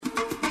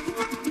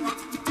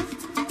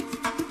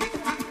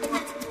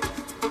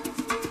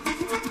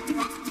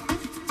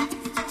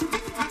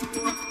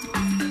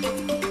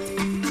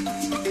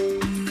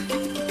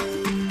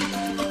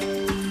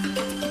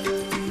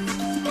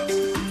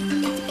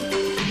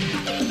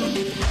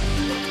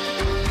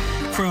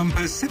From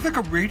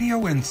Pacifica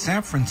Radio in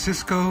San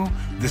Francisco,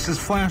 this is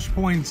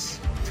Flashpoints.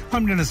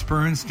 I'm Dennis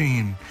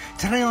Bernstein.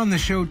 Today on the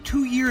show,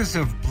 2 years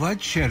of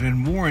bloodshed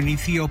and war in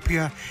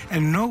Ethiopia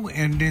and no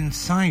end in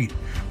sight.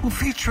 We'll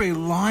feature a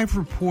live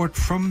report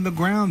from the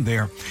ground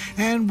there,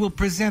 and we'll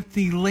present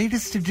the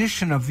latest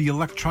edition of the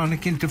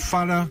Electronic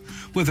Intifada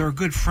with our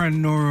good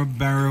friend Nora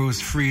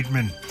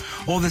Barrows-Friedman.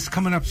 All this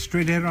coming up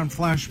straight ahead on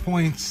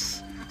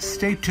Flashpoints.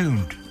 Stay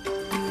tuned.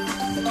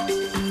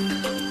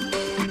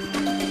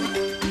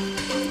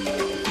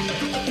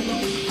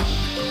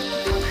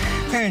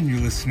 And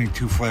you're listening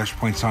to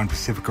Flashpoints on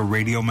Pacifica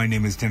Radio. My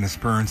name is Dennis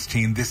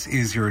Bernstein. This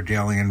is your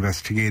daily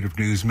investigative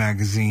news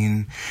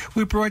magazine.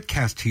 We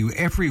broadcast to you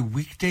every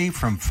weekday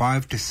from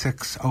 5 to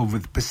 6 over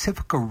the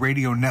Pacifica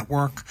Radio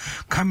Network,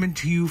 coming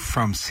to you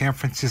from San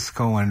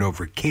Francisco and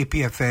over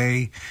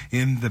KPFA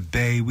in the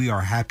Bay. We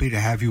are happy to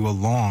have you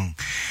along.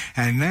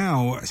 And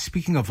now,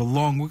 speaking of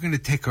along, we're going to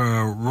take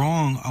a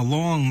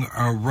long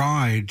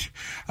ride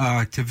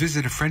to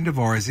visit a friend of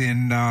ours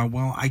in,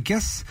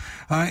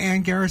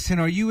 Ann Garrison,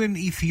 are you in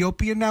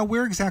Ethiopia now?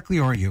 Where exactly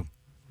are you?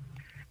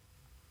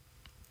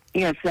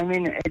 Yes, I'm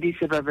in Addis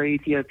Ababa,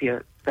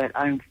 Ethiopia, but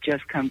I've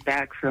just come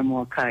back from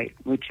Walkite,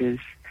 which is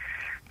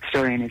the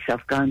story in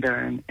itself,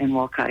 Gondar and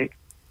Walkite.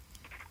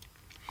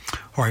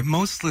 All right,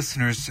 most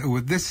listeners,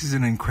 this is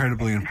an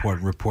incredibly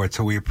important report,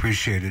 so we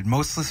appreciate it.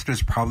 Most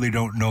listeners probably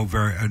don't know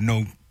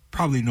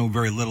know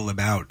very little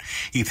about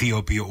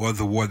Ethiopia or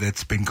the war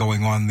that's been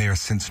going on there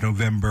since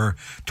November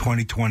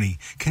 2020.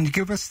 Can you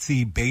give us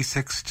the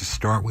basics to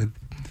start with?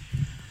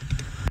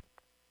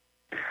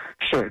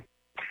 Sure.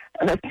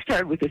 Let's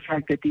start with the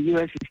fact that the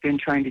U.S. has been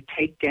trying to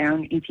take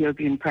down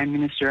Ethiopian Prime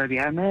Minister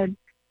Abiy Ahmed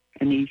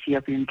and the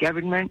Ethiopian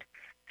government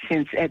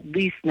since at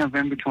least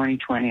November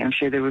 2020. I'm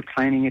sure they were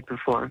planning it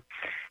before.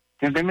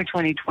 November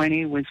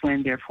 2020 was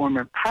when their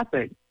former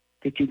puppet,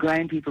 the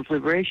Tigrayan People's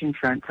Liberation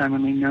Front,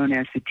 commonly known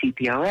as the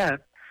TPLF,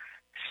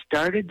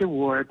 started the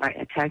war by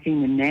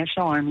attacking the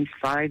National Army's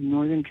 5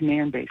 northern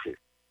command bases,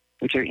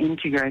 which are in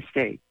Tigray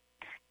state.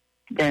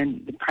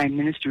 Then the Prime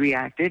Minister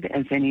reacted,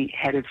 as any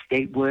head of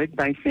state would,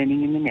 by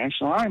sending in the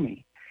National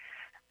Army.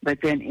 But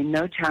then in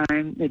no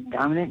time, the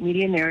dominant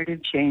media narrative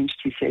changed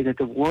to say that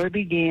the war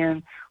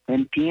began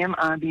when PM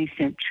Abiy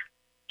sent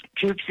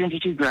troops into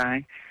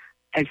Tigray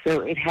as though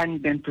it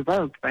hadn't been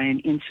provoked by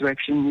an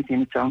insurrection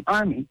within its own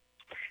army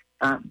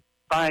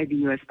by the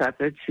U.S.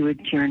 puppets who had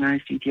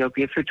tyrannized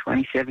Ethiopia for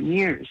 27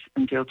 years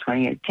until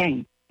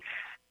 2018.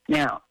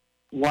 Now,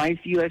 why is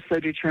the U.S. so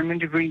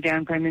determined to bring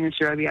down Prime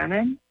Minister Abiy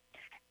Ahmed?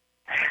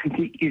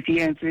 The easy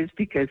answer is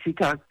because he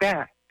talked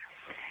back.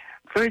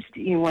 First,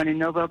 he won a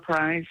Nobel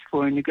Prize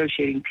for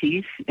negotiating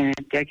peace in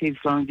a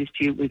decades-long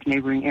dispute with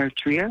neighboring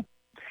Eritrea.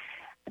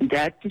 And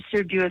that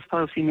disturbed U.S.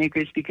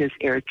 policymakers because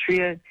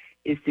Eritrea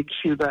is the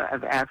Cuba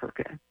of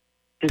Africa.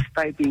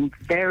 Despite being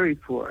very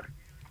poor,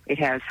 it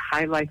has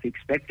high life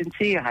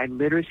expectancy, a high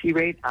literacy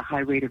rate, a high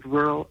rate of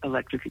rural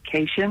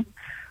electrification,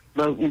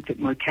 low infant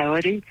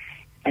mortality,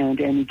 and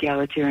an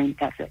egalitarian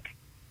ethic.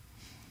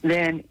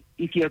 Then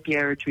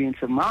Ethiopia, Eritrea, and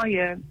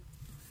Somalia,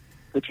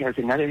 which has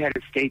another head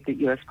of state that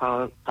U.S.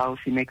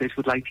 policymakers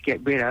would like to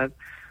get rid of,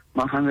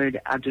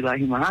 Mohammed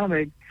Abdullahi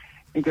Mohammed,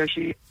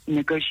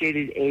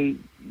 negotiated a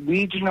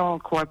regional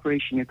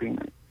cooperation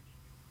agreement.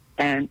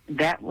 And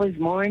that was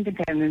more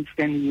independence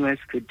than the U.S.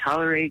 could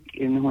tolerate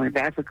in the Horn of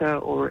Africa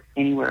or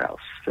anywhere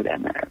else, for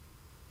that matter.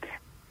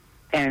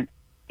 And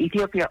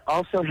Ethiopia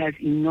also has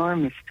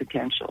enormous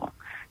potential,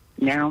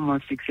 now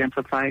most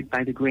exemplified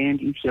by the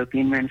Grand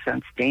Ethiopian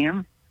Renaissance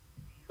Dam,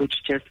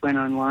 which just went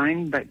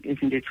online but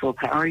isn't at full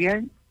power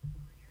yet.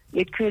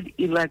 It could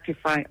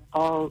electrify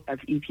all of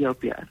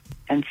Ethiopia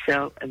and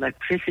sell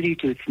electricity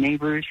to its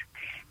neighbors,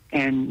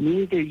 and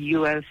neither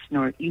U.S.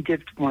 nor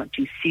Egypt want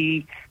to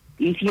see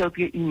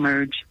Ethiopia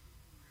emerge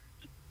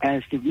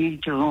as the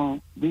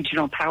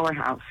regional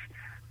powerhouse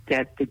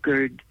that the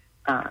GERD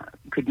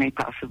could make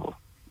possible.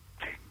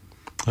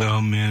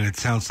 Oh, man, it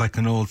sounds like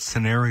an old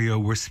scenario.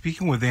 We're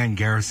speaking with Ann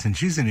Garrison.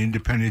 She's an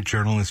independent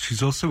journalist.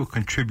 She's also a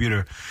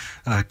contributor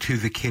to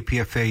the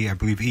KPFA, I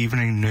believe,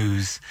 Evening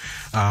News.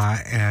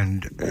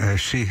 And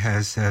she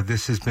has,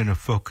 this has been a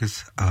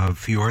focus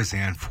of yours,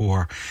 Ann,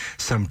 for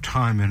some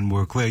time. And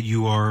we're glad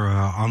you are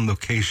on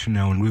location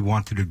now, and we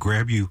wanted to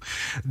grab you.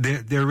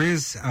 There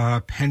is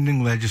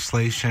pending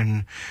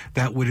legislation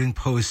that would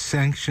impose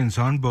sanctions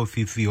on both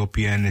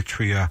Ethiopia and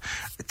Eritrea.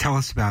 Tell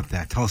us about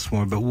that. Tell us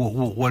more about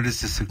what is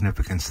the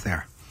significance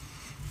there?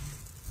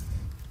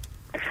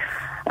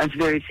 That's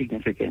very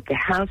significant. The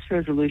House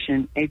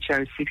Resolution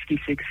H.R.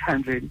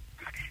 6600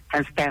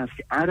 has passed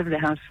out of the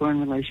House Foreign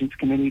Relations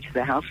Committee to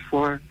the House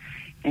floor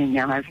and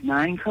now has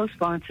 9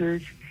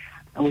 co-sponsors,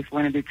 with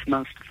one of its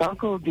most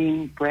vocal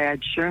being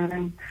Brad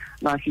Sherman,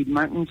 Lockheed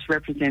Martin's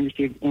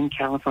representative in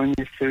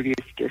California's 30th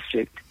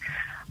District.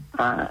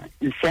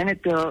 The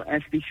Senate bill,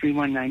 SB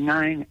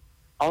 3199,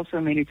 also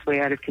made its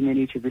way out of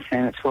committee to the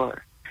Senate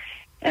floor.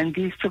 And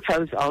these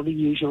propose all the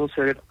usual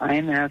sort of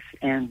IMF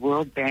and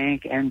World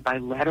Bank and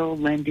bilateral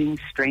lending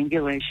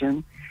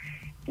strangulation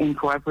in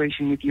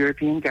cooperation with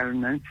European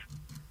governments.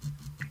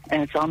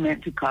 And it's all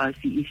meant to cause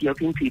the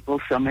Ethiopian people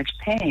so much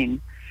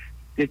pain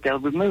that they'll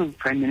remove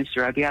Prime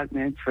Minister Abiy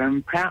Ahmed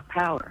from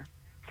power.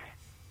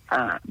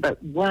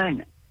 But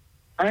one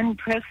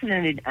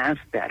unprecedented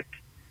aspect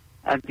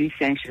of these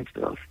sanctions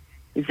bills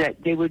is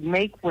that they would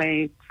make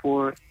way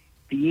for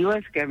the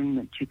U.S.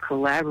 government to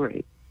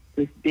collaborate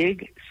with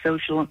big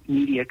social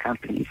media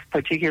companies,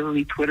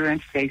 particularly Twitter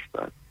and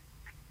Facebook,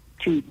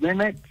 to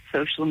limit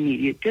social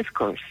media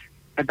discourse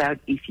about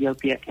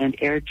Ethiopia and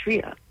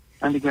Eritrea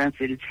on the grounds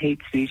that it's hate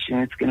speech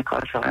and it's going to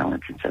cause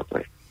violence and so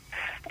forth.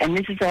 And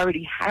this is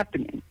already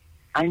happening.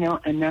 I know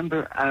a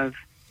number of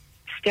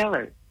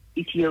stellar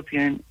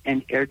Ethiopian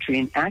and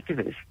Eritrean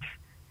activists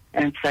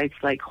and sites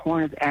like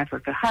Horn of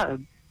Africa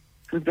Hub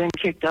who've been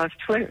kicked off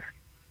Twitter.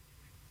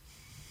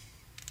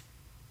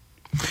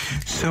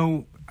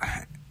 So,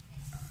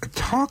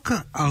 talk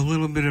a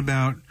little bit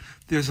about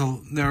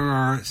there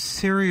are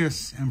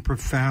serious and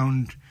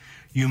profound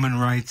human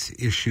rights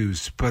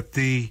issues, but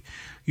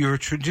your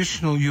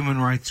traditional human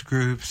rights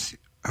groups,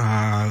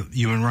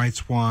 Human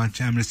Rights Watch,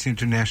 Amnesty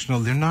International,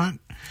 they're not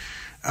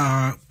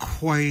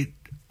quite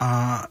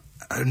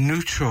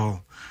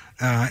neutral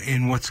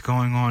in what's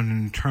going on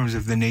in terms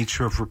of the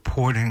nature of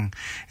reporting,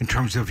 in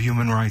terms of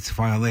human rights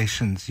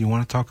violations. You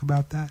want to talk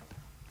about that?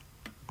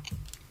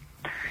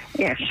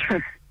 Yeah,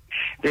 sure.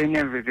 They're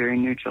never very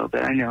neutral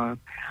that I know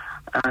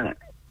of.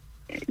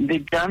 The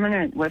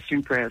dominant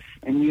Western press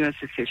and U.S.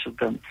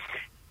 officialdom,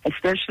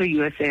 especially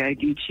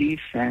USAID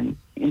chiefs and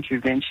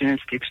interventionist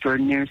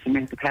extraordinaires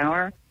Samantha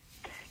Power,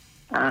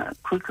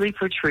 quickly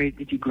portrayed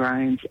the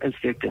Tigrayans as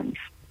victims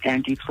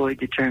and deployed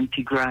the term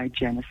Tigray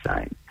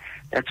genocide.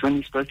 That's when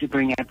you're supposed to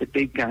bring out the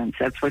big guns.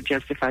 That's what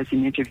justifies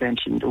an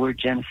intervention, the word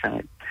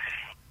genocide.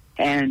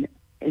 And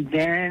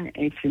then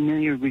a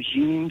familiar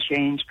regime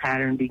change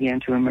pattern began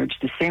to emerge,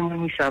 the same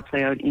one we saw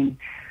play out in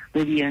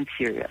Libya and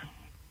Syria.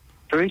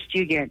 First,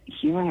 you get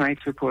human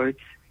rights reports,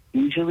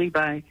 usually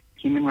by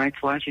Human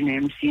Rights Watch and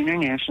Amnesty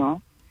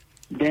International.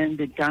 Then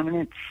the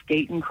dominant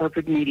state and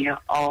corporate media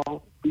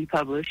all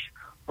republish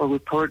or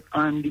report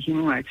on the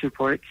human rights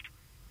reports.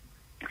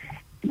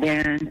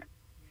 Then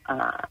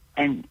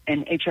an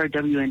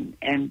HRW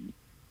and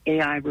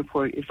AI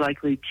report is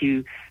likely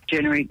to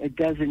generate a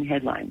dozen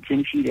headlines in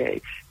a few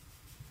days.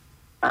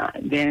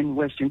 Then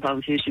Western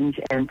politicians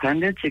and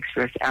pundits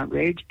express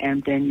outrage,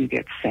 and then you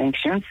get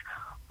sanctions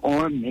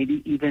or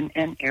maybe even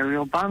an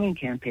aerial bombing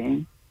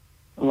campaign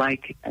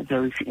like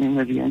those in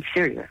Libya and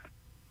Syria.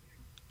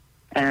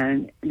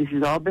 And this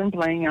has all been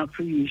playing out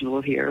per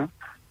usual here,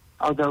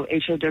 although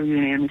HRW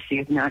and Amnesty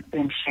have not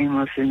been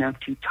shameless enough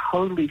to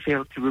totally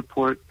fail to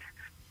report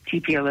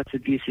TPLF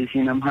abuses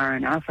in Amhara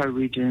and Afar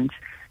regions.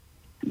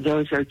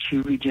 Those are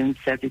two regions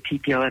that the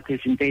TPLF has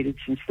invaded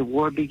since the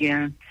war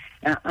began.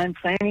 And I'm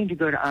planning to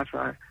go to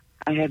Afar.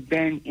 I have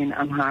been in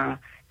Amhara,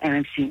 and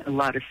I've seen a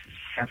lot of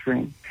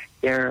suffering.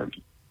 There are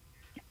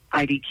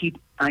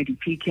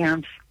IDP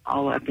camps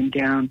all up and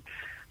down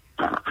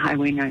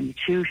Highway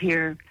 92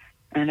 here,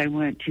 and I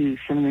went to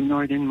some of the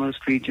northernmost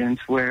regions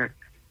where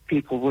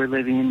people were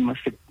living in the most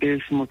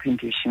abysmal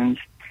conditions,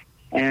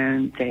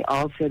 and they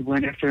all said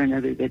one after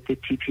another that the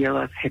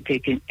TPLF had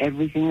taken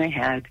everything they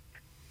had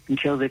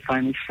until they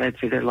finally fled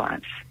for their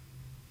lives.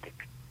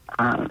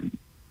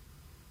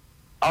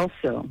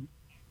 Also,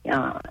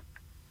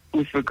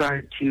 with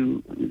regard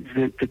to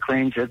the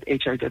claims of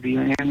HRW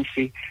and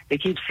Amnesty, they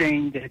keep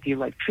saying that the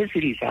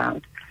electricity's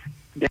out,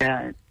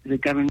 that the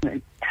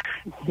government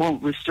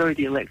won't restore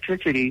the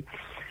electricity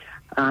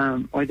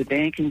or the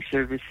banking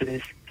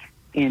services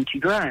in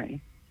Tigray.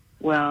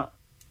 Well,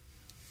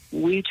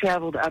 we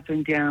traveled up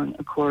and down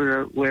a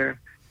corridor where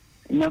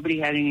nobody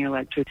had any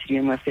electricity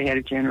unless they had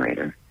a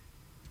generator.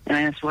 And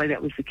I asked why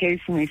that was the case,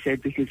 and they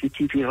said because the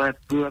TPLF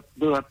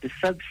blew up the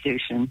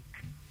substation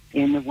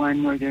in the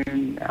one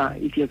northern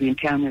Ethiopian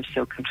town they're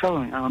still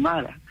controlling,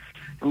 Alamada.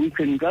 And we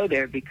couldn't go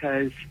there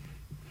because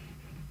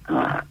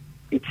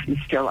it's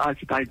still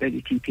occupied by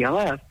the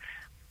TPLF.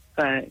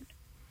 But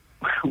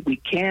we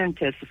can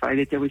testify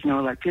that there was no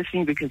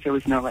electricity because there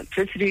was no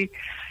electricity.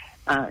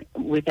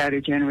 Without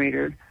a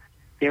generator,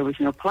 there was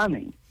no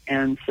plumbing.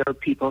 And so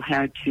people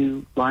had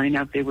to line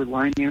up. They were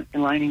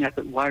lining up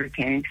at water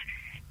tanks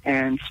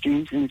and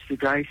streams, and it's the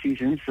dry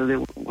season, so there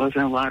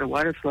wasn't a lot of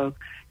water flow.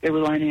 They were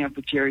lining up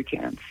with jerry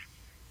cans.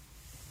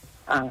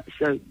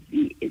 So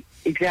the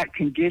exact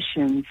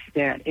conditions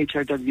that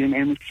HRW and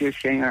Amnesty are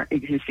saying are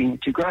existing in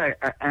Tigray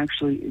are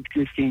actually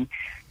existing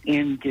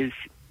in this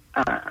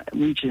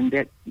region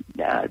that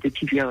the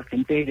TPLF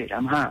invaded,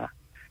 Amhara.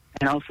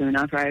 And also in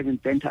Afar. I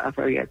haven't been to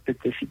Afar yet, but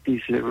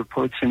these are the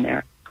reports from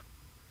there.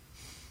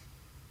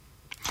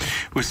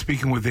 We're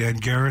speaking with Ann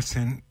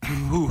Garrison,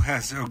 who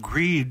has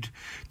agreed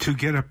to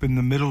get up in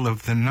the middle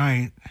of the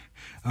night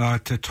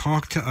to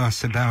talk to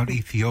us about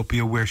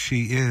Ethiopia, where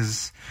she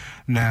is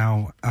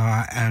now,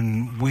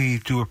 and we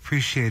do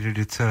appreciate it.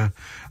 It's a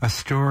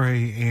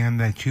story, Ann,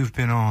 that you've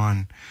been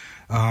on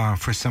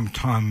for some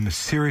time, a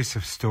series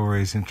of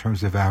stories in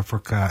terms of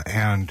Africa,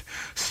 and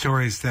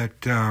stories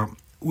that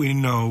we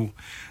know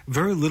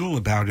very little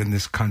about in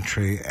this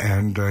country,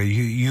 and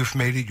you've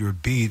made it your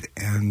beat,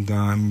 and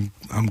I'm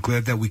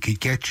glad that we could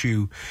get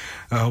you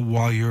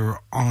while you're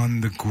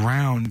on the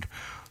ground.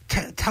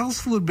 Tell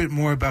us a little bit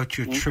more about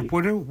your trip.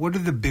 What are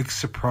the big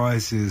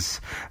surprises?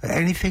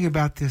 Anything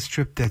about this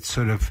trip that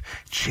sort of,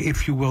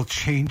 if you will,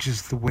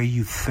 changes the way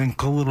you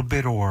think a little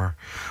bit or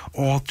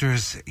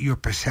alters your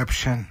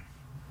perception?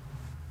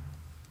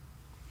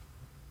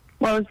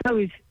 Well,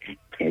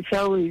 it's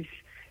always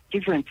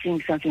different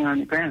seeing something on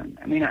the ground.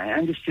 I mean, I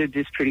understood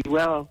this pretty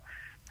well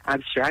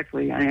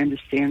abstractly. I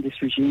understand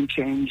this regime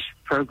change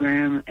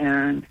program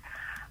and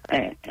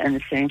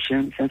the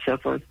sanctions and so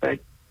forth, but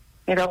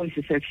it always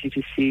affects you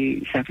to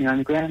see something on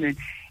the ground. And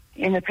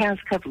in the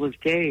past couple of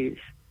days,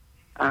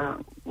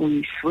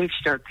 we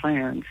switched our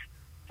plans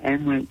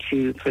and went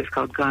to a place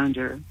called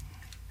Gondar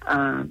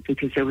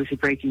because there was a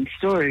breaking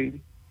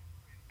story.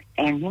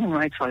 And Human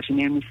Rights Watch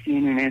and Amnesty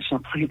International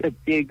played a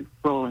big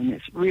role in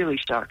this, really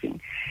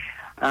shocking.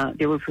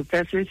 There were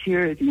professors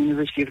here at the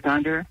University of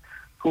Gondar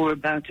who were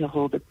about to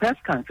hold a press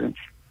conference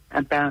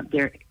about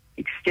their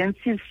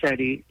extensive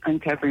study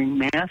uncovering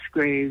mass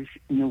graves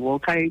in the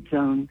Wolkite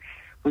zone,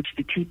 which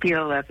the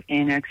TPLF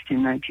annexed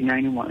in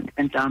 1991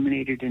 and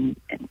dominated and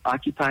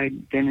occupied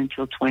then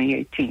until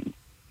 2018.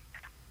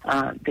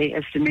 They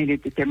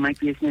estimated that there might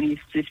be as many as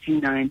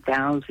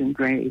 59,000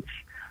 graves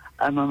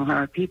among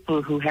our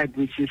people who had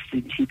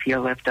resisted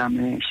TPLF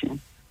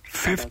domination.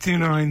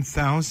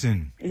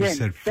 59,000. You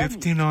said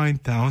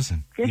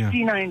 59,000.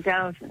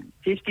 59,000.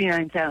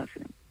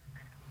 59,000.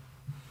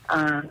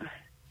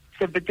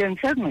 But then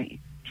suddenly,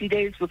 2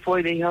 days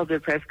before they held their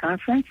press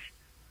conference,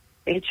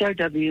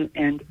 HRW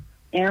and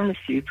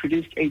Amnesty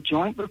produced a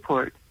joint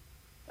report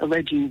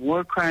alleging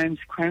war crimes,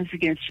 crimes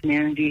against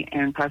humanity,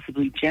 and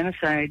possibly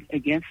genocide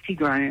against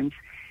Tigrayans,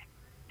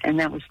 and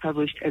that was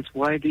published as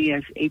widely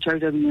as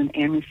HRW and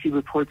Amnesty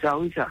reports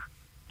always are.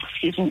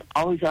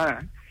 Always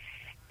are.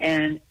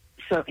 And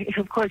so it,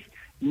 of course,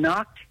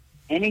 knocked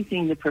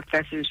anything the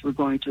professors were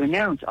going to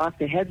announce off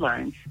the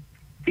headlines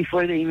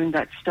before they even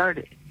got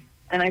started.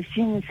 And I've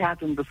seen this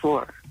happen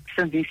before.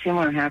 Something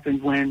similar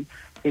happened when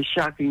a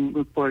shocking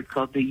report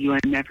called the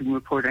UN Mapping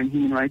Report on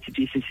Human Rights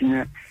Abuses in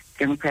the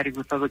Democratic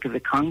Republic of the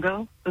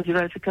Congo was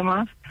about to come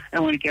off. I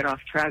don't want to get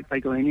off track by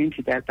going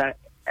into that, but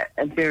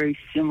a very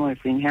similar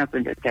thing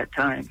happened at that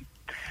time.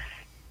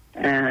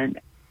 And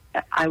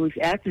I was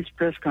at this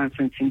press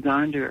conference in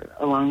Gondar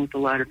along with a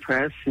lot of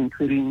press,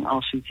 including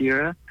Al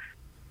Jazeera,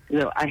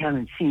 though I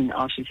haven't seen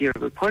Al Jazeera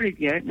report it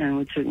yet, and I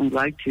would certainly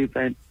like to,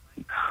 but I'd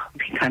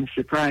be kind of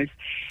surprised.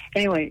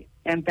 Anyway,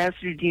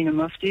 Ambassador Dina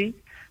Mufti,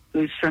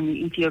 who's from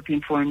the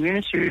Ethiopian foreign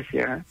ministry, is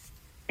there,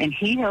 and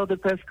he held a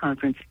press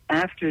conference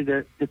after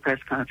the press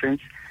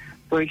conference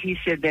where he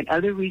said that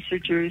other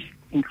researchers,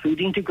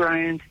 including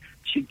Tigrayans,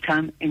 should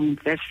come and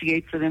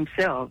investigate for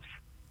themselves.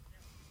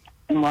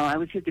 And while I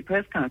was at the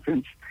press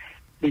conference,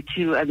 the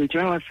two other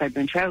journalists I'd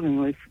been traveling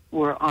with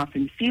were off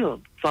in the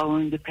field,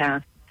 following the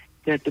path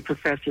that the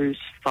professors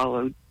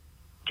followed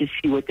to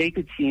see what they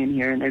could see in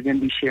here, and they're going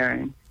to be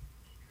sharing.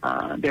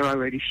 They're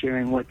already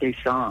sharing what they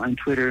saw on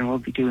Twitter, and will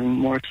be doing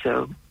more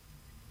so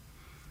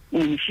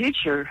in the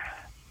future.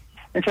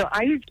 And so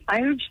I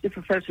urge the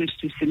professors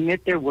to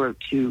submit their work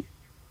to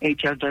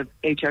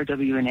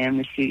HRW and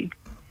Amnesty,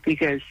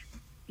 because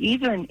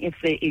even if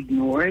they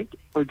ignore it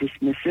or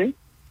dismiss it,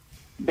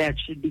 that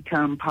should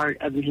become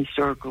part of the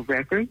historical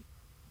record.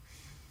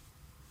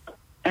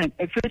 And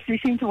at first they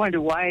seem to wonder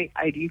why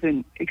I'd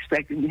even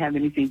expect them to have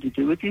anything to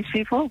do with these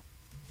people.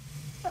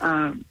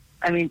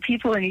 I mean,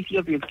 people in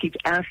Ethiopia keep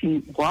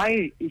asking,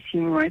 why is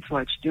Human Rights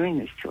Watch doing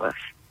this to us?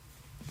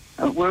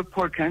 We're a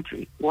poor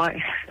country.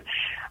 Why?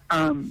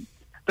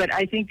 But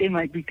I think they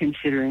might be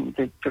considering,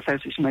 the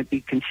professors might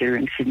be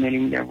considering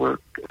submitting their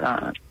work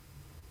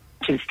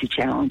just to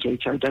challenge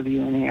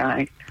HRW and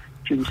AI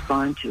to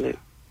respond to it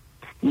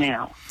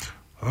now.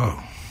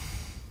 Oh.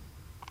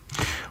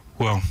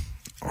 Well,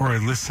 all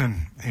right,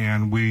 listen,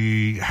 and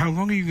how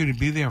long are you going to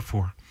be there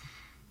for?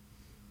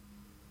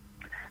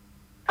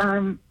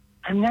 I'm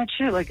not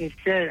sure. Like I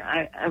said,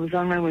 I was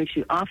on my way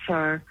to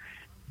Afar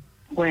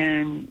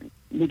when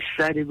we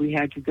decided we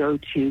had to go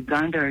to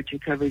Gondar to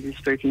cover this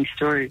breaking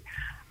story.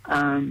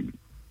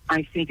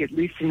 I think at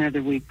least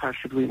another week,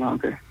 possibly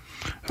longer.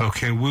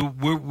 Okay,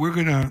 we're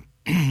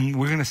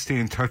gonna stay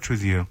in touch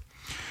with you,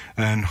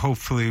 and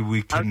hopefully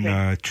we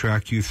can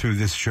track you through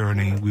this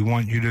journey. We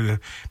want you to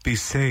be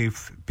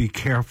safe, be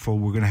careful.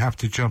 We're gonna have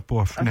to jump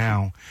off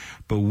now,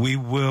 but we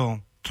will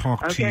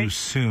talk to you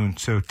soon.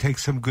 So take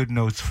some good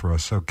notes for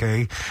us,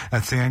 okay?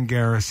 That's Ann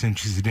Garrison.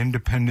 She's an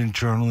independent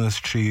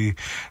journalist. She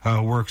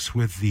works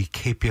with the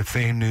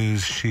KPFA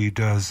News. She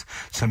does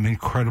some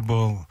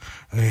incredible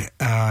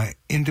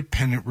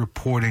independent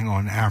reporting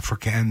on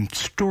Africa and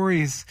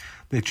stories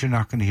that you're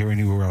not going to hear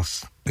anywhere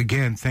else.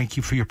 Again, thank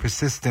you for your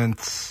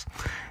persistence.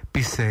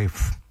 Be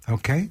safe,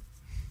 okay?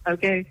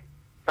 Okay.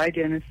 Bye,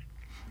 Dennis.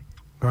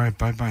 All right,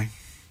 bye-bye.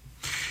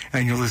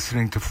 And you're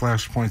listening to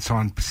Flashpoints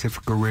on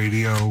Pacifica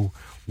Radio.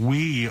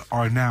 We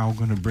are now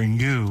going to bring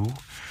you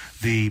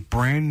the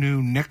brand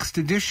new next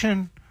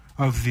edition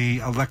of the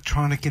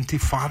Electronic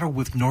Intifada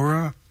with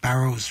Nora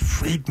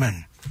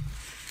Barrows-Friedman.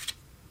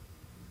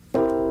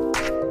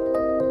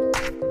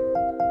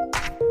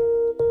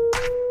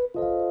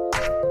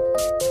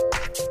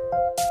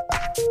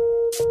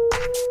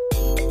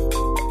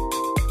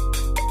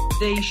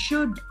 They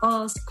should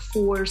ask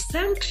for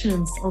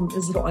sanctions on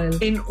Israel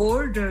in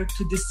order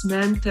to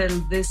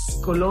dismantle this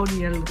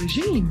colonial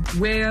regime,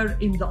 where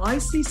in the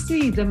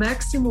ICC, the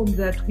maximum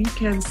that we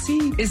can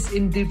see is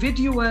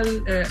individual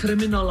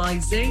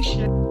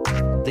criminalization.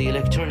 The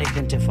Electronic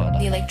Intifada.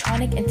 The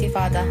Electronic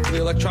Intifada.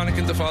 The Electronic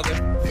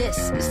Intifada. This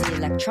is the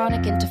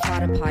Electronic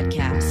Intifada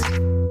podcast.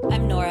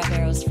 I'm Nora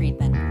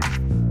Barrows-Friedman.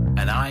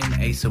 And I'm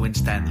Asa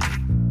Winstanley.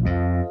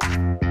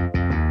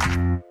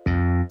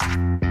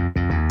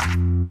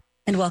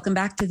 And welcome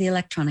back to the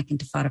Electronic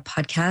Intifada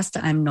podcast.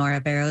 I'm Nora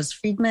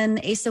Barrows-Friedman.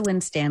 Asa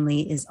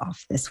Winstanley is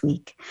off this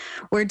week.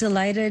 We're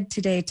delighted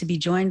today to be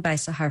joined by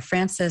Sahar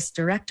Francis,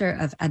 director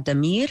of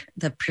Ad-Damir,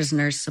 the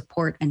Prisoners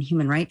Support and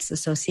Human Rights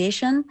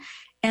Association,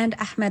 and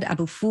Ahmed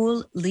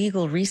Abou-Foul,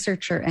 legal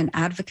researcher and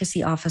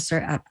advocacy officer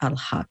at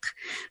Al-Haq.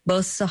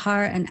 Both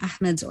Sahar and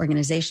Ahmed's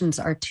organizations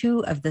are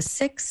two of the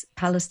 6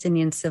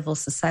 Palestinian civil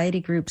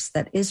society groups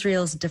that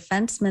Israel's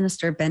Defense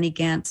Minister Benny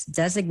Gantz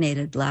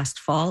designated last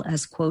fall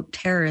as, quote,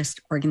 terrorist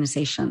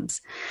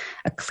organizations.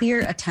 A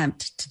clear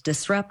attempt to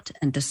disrupt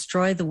and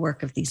destroy the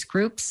work of these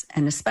groups,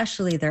 and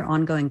especially their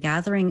ongoing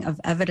gathering of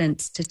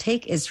evidence to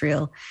take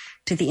Israel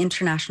to the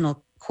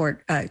International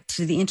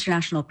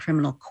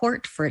Criminal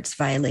Court for its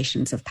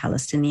violations of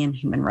Palestinian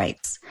human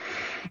rights.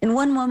 In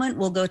one moment,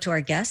 we'll go to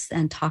our guests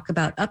and talk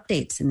about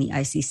updates in the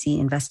ICC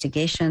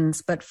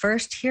investigations. But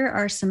first, here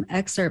are some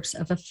excerpts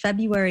of a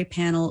February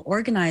panel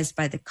organized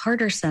by the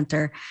Carter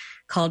Center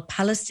called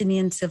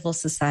Palestinian Civil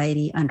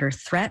Society Under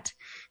Threat,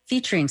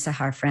 featuring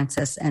Sahar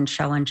Francis and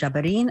Shawan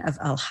Jabarin of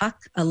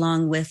Al-Haq,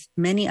 along with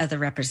many other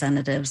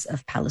representatives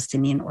of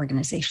Palestinian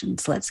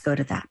organizations. Let's go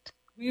to that.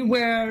 We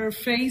were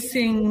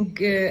facing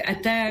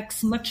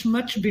attacks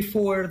much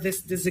before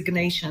this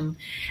designation.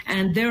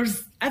 And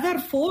there's other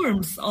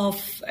forms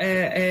of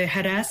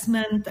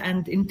harassment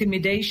and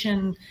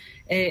intimidation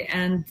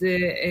and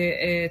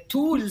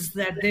tools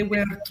that they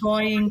were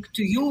trying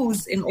to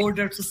use in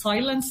order to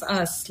silence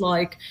us,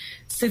 like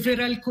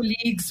several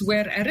colleagues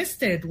were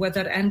arrested,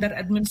 whether under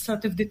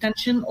administrative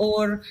detention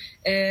or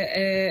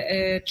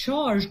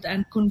charged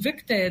and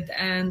convicted,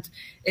 and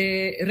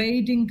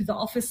raiding the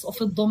office of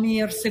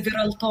Ad-Damir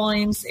several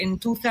times in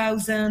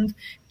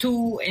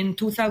 2002, in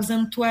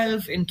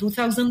 2012, in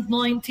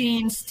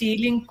 2019,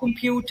 stealing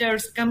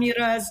computers,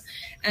 cameras,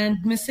 and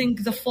missing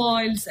the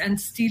files and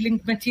stealing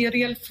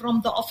material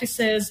from the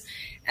offices,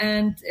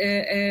 and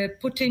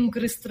putting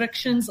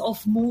restrictions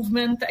of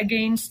movement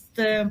against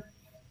the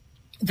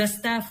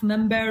staff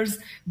members,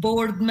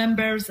 board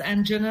members,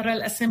 and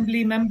General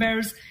Assembly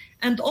members,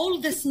 and all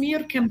the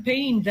smear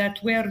campaign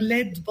that were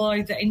led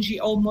by the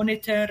NGO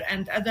Monitor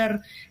and other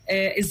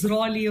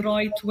Israeli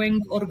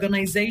right-wing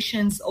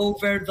organizations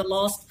over the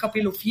last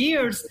couple of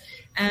years,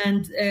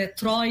 and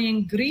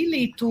trying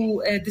really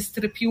to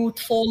distribute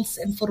false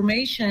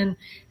information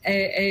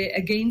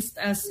against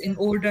us in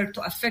order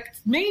to affect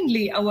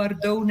mainly our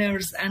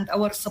donors and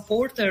our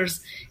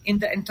supporters in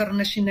the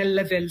international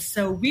level.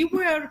 So we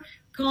were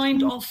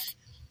kind of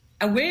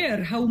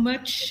aware how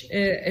much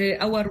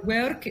our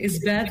work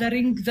is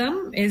bothering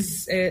them,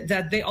 is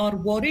that they are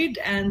worried,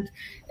 and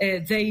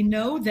they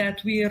know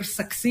that we are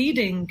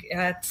succeeding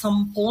at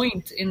some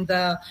point in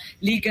the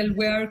legal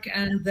work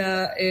and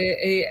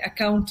the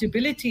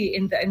accountability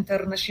in the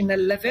international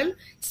level,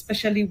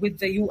 especially with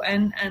the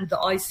UN and the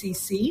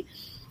ICC.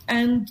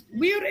 And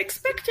we are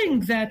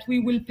expecting that we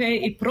will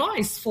pay a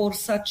price for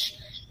such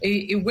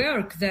a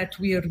work that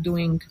we are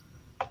doing.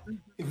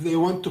 If they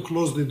want to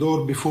close the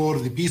door before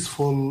the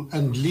peaceful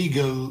and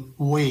legal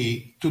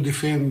way to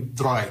defend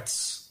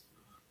rights,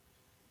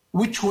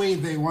 which way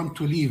they want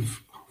to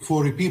leave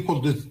for people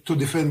to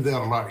defend their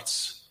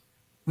rights?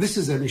 This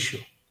is an issue.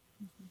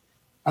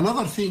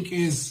 Another thing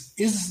is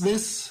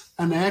this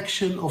an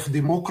action of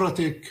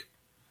democratic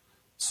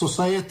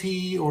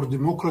society or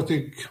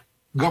democratic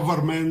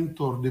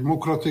government or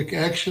democratic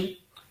action?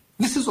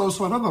 This is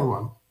also another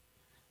one.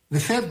 The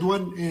third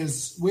one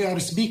is we are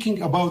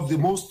speaking about the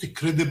most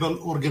credible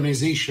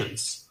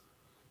organizations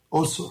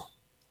also.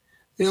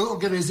 The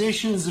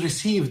organizations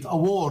received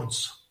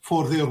awards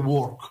for their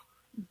work.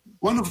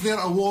 One of their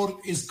awards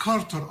is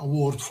Carter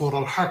Award for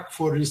Al-Haq,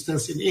 for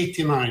instance, in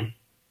 1989.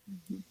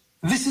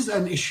 This is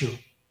an issue.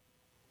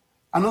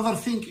 Another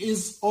thing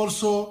is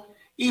also,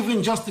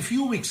 even just a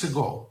few weeks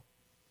ago,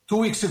 2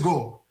 weeks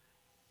ago,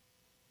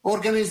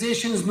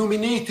 organizations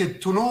nominated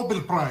to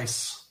Nobel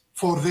Prize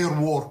for their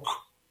work.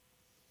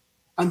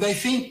 And I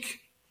think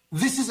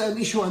this is an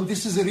issue, and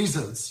this is the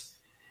reasons.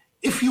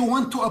 If you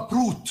want to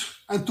uproot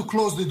and to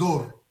close the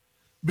door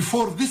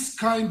before this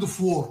kind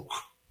of work,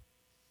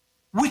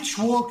 which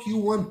work you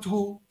want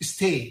to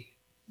stay,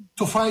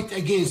 to fight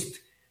against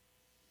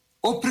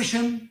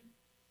oppression,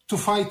 to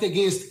fight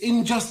against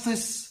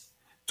injustice,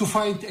 to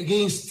fight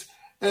against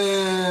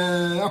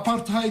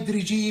apartheid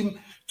regime,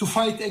 to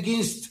fight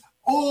against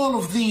all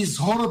of these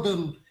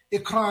horrible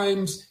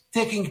crimes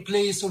taking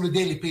place on a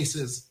daily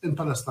basis in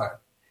Palestine.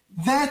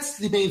 That's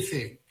the main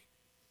thing.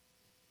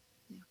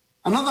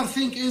 Another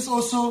thing is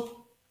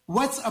also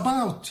what's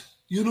about,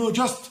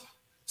 just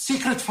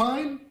secret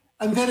file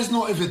and there is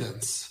no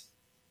evidence.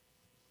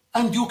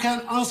 And you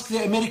can ask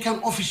the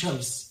American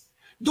officials,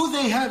 do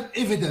they have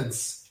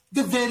evidence?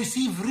 Did they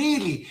receive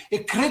really a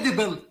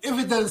credible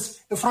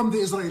evidence from the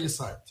Israeli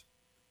side?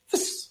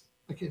 This is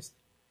the case.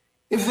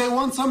 If they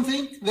want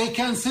something, they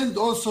can send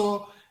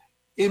also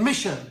a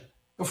mission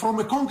from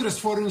a Congress,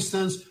 for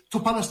instance, to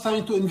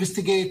Palestine to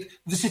investigate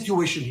the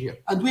situation here.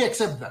 And we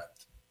accept that.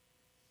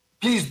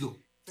 Please do.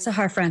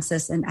 Sahar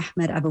Francis and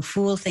Ahmed Abu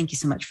Fool, thank you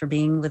so much for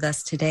being with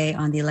us today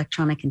on the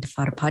Electronic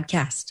Intifada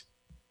podcast.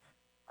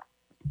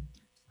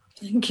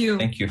 Thank you.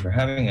 Thank you for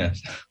having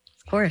us.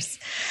 Of course.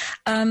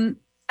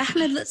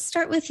 Ahmed, let's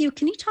start with you.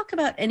 Can you talk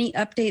about any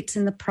updates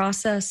in the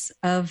process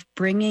of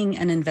bringing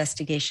an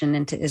investigation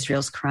into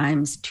Israel's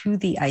crimes to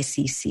the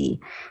ICC,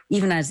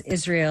 even as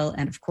Israel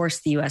and, of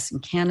course, the U.S.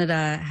 and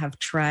Canada have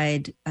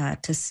tried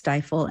to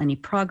stifle any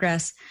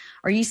progress?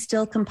 Are you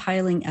still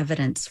compiling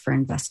evidence for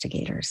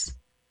investigators?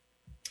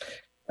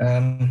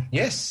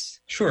 Yes,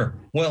 sure.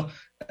 Well,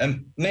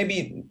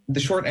 maybe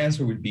the short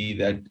answer would be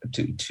that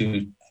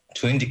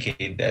to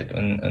indicate that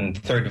on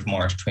 3rd of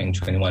March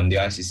 2021, the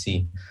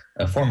ICC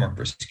former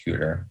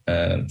prosecutor,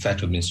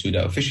 Fatou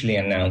Bensouda, officially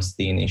announced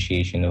the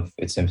initiation of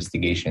its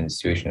investigation into the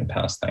situation in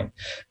Palestine.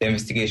 The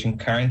investigation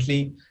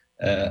currently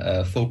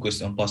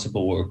focused on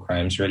possible war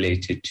crimes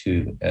related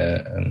to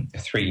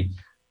three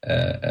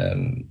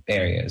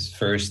areas.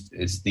 First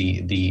is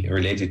the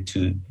related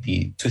to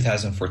the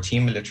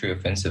 2014 military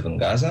offensive in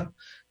Gaza.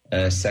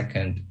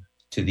 Second,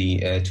 to the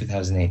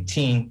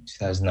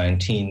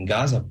 2018-2019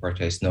 Gaza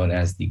protest known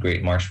as the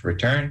Great March of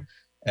Return.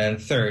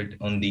 And third,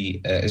 on the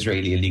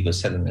Israeli illegal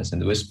settlements in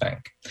the West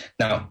Bank.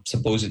 Now,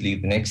 supposedly,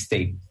 the next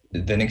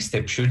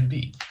step should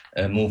be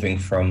moving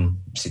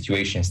from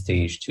situation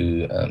stage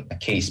to a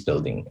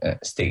case-building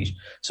stage.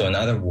 So, in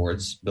other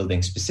words,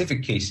 building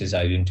specific cases,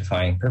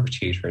 identifying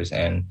perpetrators,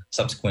 and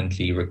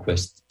subsequently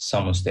request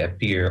summons to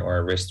appear or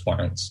arrest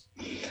warrants.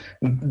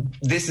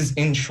 This is,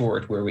 in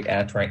short, where we're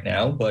at right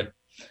now. But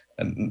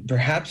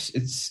perhaps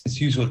it's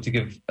useful to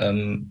give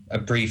a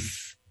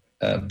brief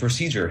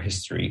procedure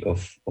history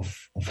of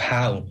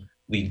how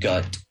we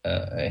got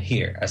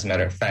here. As a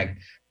matter of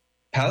fact,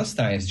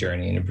 Palestine's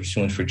journey in the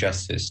pursuit for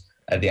justice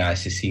at the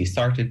ICC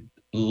started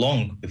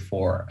long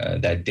before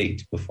that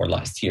date, before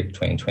last year,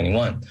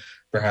 2021.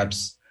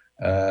 Perhaps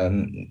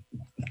to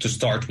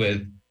start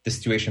with, the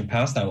situation in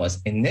Palestine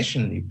was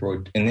initially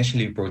brought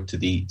to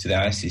the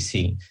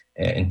ICC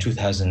in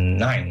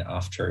 2009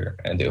 after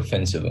the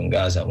offensive in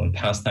Gaza, when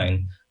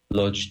Palestine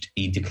lodged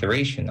a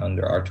declaration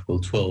under Article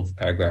 12,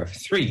 Paragraph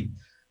 3,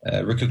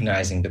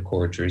 recognizing the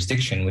court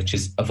jurisdiction, which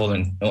is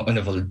on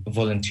a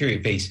voluntary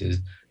basis.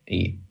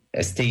 A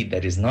state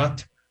that is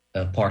not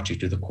a party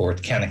to the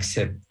court can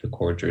accept the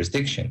court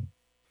jurisdiction.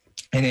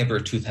 In April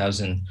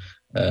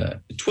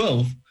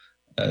 2012,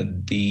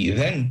 the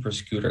then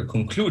prosecutor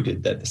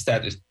concluded that the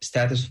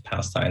status of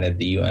Palestine at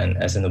the UN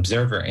as an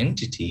observer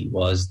entity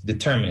was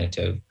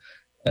determinative,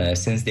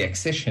 since the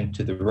accession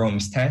to the Rome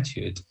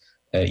Statute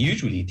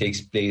usually takes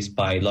place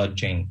by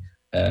lodging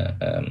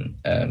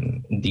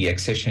the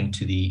accession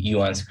to the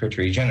UN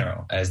Secretary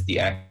General as the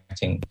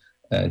acting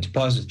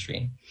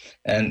depository.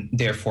 And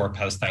therefore,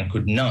 Palestine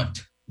could not,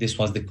 this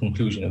was the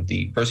conclusion of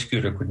the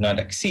prosecutor, could not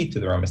accede to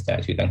the Rome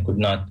Statute and could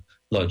not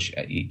lodge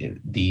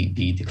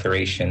the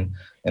declaration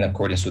in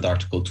accordance with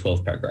Article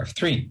 12, Paragraph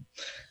 3.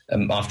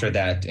 After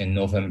that, in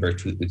November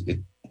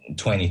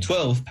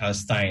 2012,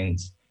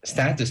 Palestine's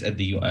status at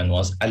the UN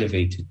was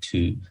elevated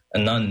to a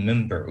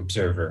non-member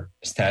observer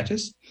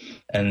status,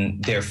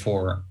 and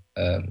therefore,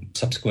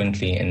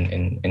 subsequently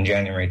in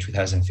January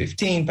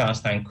 2015,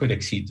 Palestine could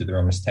accede to the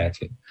Rome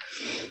Statute.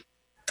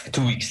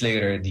 2 weeks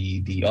later,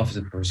 the Office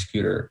of the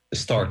Prosecutor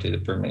started a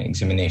permanent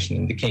examination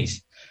in the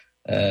case.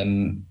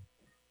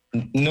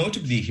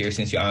 Notably here,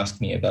 since you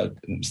asked me about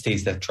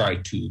states that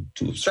tried to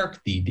obstruct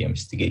the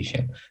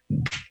investigation,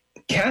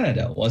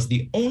 Canada was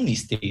the only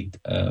state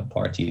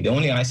party, the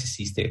only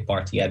ICC state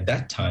party at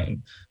that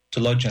time to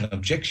lodge an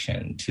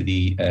objection to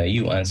the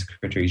UN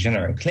Secretary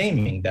General,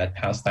 claiming that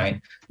Palestine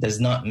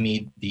does not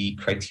meet the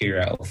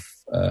criteria of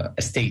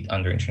a state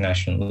under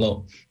international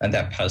law, and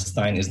that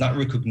Palestine is not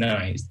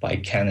recognized by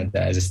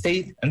Canada as a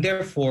state, and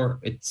therefore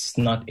it's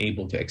not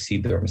able to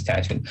exceed the Rome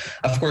Statute.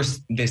 Of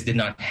course, this did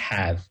not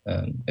have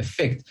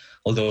effect,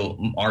 although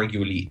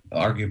arguably,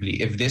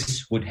 if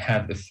this would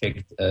have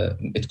effect,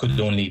 it could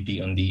only be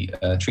on the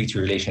treaty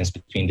relations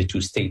between the two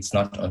states,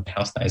 not on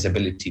Palestine's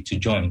ability to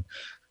join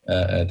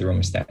the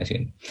Rome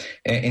Statute.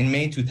 In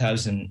May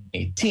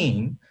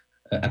 2018,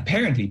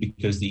 apparently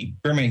because the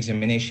permanent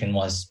examination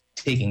was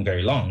taking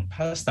very long,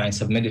 Palestine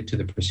submitted to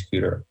the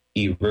prosecutor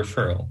a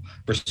referral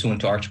pursuant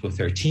to Article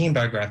 13,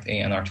 Paragraph A,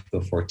 and Article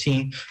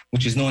 14,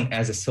 which is known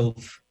as a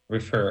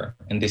self-refer.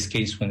 In this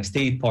case, when a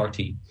state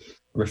party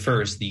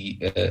refers the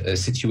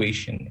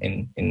situation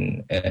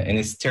in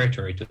its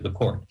territory to the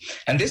court.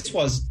 And this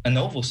was a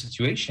novel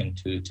situation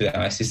to the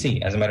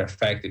ICC. As a matter of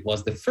fact, it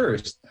was the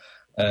first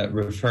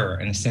refer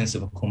in the sense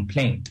of a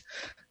complaint,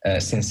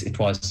 since it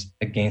was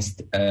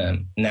against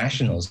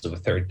nationals of a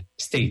third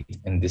state,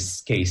 in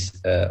this case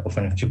of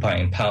an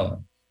occupying power.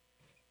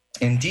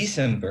 In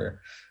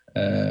December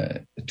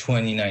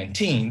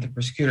 2019, the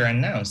prosecutor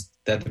announced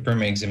that the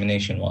permit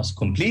examination was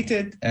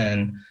completed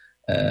and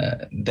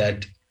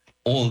that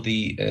all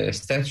the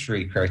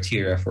statutory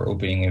criteria for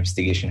opening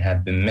investigation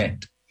had been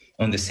met.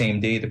 On the same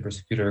day, the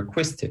prosecutor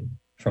requested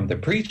from the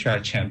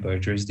pre-trial chamber a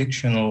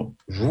jurisdictional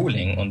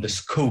ruling on the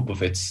scope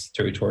of its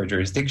territorial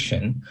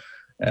jurisdiction,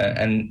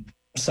 and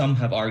some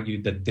have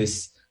argued that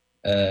this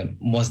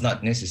was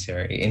not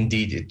necessary.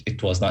 Indeed,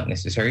 it was not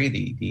necessary.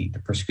 The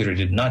prosecutor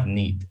did not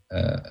need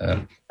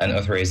an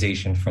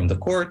authorization from the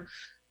court,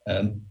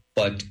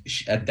 but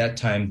at that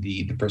time,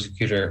 the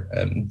prosecutor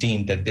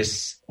deemed that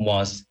this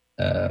was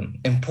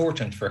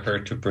important for her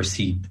to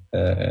proceed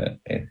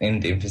in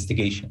the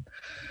investigation.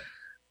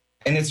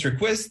 In its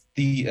request,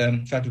 the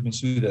Fatou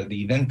Bensouda,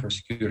 the then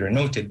prosecutor,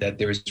 noted that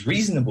there is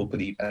reasonable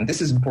belief, and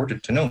this is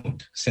important to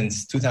note,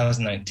 since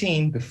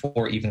 2019,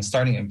 before even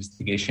starting an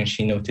investigation,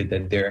 she noted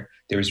that there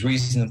is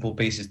reasonable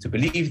basis to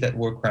believe that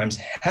war crimes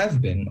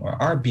have been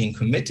or are being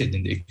committed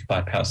in the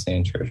occupied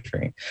Palestinian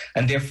territory,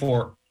 and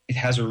therefore it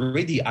has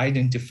already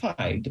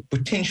identified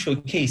potential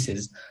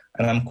cases,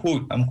 and I'm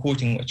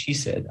quoting what she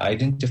said,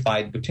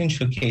 identified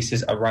potential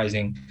cases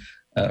arising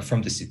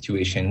from the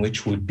situation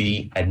which would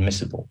be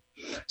admissible.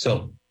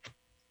 So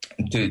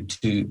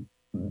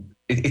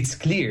it's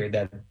clear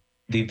that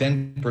the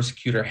then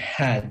prosecutor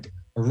had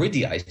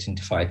already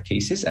identified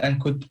cases and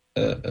could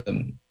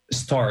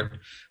start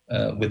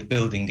with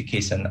building the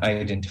case and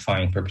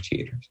identifying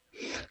perpetrators.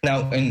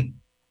 Now,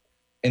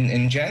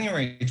 in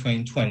January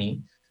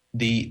 2020,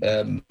 the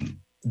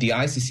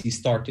ICC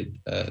started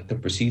the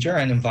procedure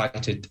and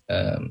invited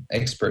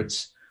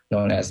experts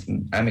known as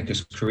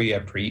amicus curiae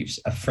briefs,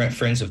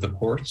 friends of the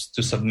courts,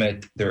 to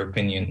submit their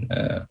opinion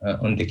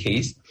on the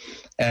case.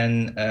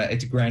 And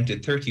it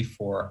granted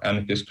 34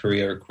 amicus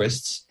curiae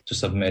requests to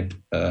submit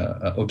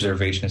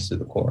observations to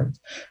the court,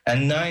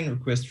 and 9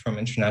 requests from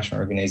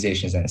international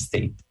organizations and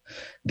state.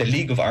 The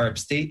League of Arab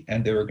States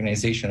and the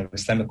Organization of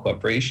Islamic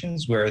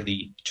Cooperations were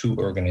the 2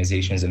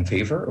 organizations in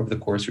favor of the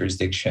court's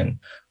jurisdiction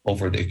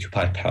over the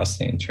occupied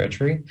Palestinian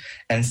territory,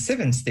 and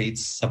 7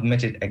 states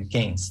submitted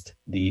against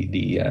the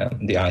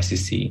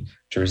ICC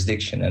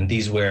jurisdiction, and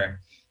these were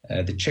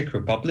the Czech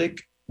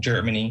Republic,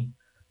 Germany,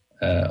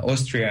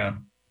 Austria,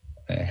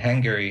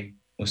 Hungary,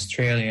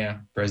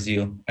 Australia,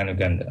 Brazil, and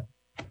Uganda.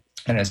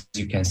 And as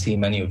you can see,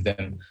 many of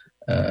them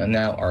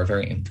now are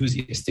very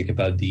enthusiastic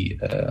about the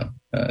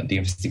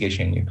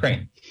investigation in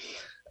Ukraine.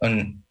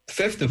 On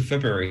 5th of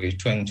February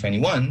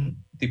 2021,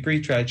 the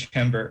pre-trial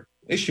chamber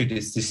issued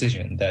its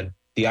decision that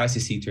the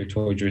ICC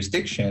territorial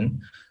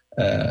jurisdiction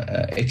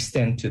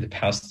extend to the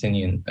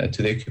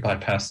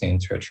occupied Palestinian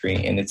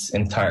territory in its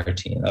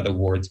entirety. In other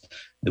words,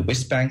 the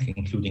West Bank,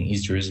 including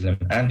East Jerusalem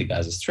and the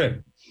Gaza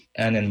Strip.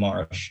 And in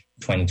March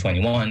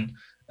 2021,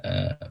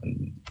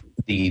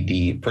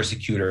 the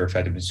prosecutor,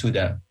 Fatou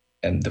Bensouda,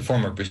 and the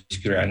former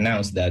prosecutor,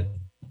 announced that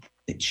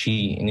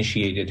she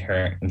initiated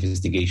her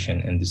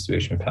investigation in the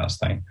situation in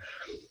Palestine.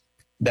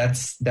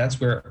 That's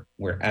where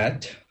we're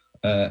at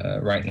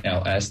right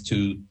now as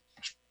to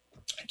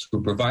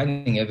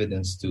providing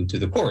evidence to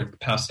the court.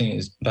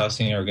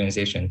 Palestinian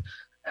organizations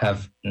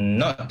have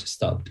not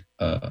stopped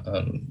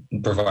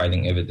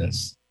providing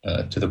evidence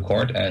to the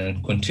court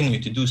and continue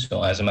to do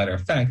so. As a matter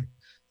of fact,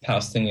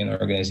 Palestinian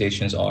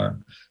organizations are,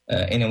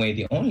 in a way,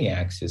 the only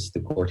access the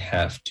court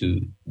have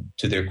to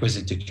the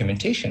requisite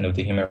documentation of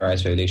the human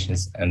rights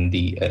violations and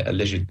the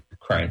alleged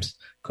crimes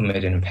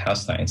committed in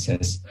Palestine,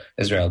 since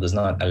Israel does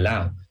not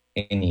allow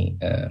any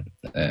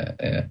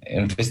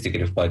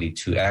investigative body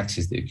to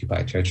access the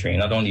occupied territory.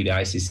 Not only the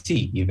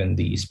ICC, even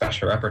the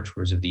special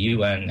rapporteurs of the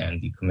UN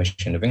and the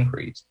Commission of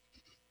Inquiries.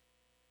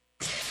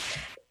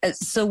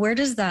 So where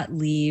does that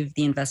leave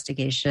the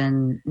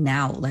investigation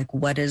now? Like,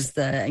 what is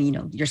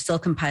you're still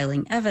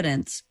compiling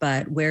evidence,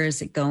 but where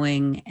is it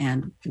going,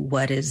 and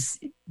what is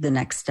the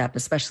next step,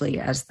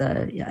 especially as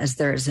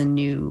there is a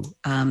new,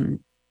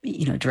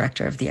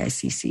 director of the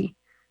ICC,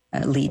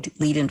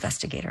 lead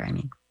investigator, I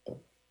mean.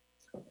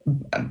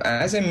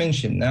 As I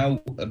mentioned, now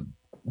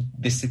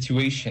the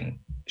situation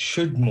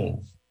should move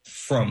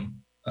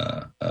from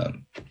a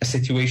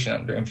situation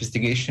under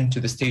investigation to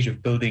the stage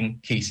of building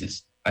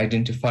cases,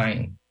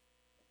 identifying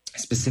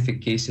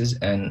specific cases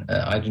and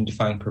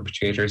identifying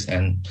perpetrators.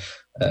 And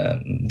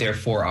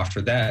therefore,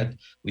 after that,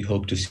 we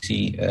hope to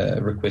see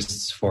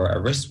requests for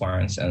arrest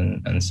warrants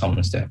and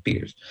summons to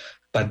appear.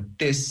 But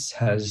this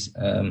has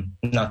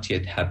not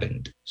yet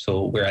happened.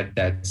 So we're at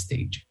that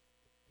stage.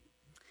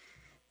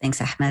 Thanks,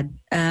 Ahmed.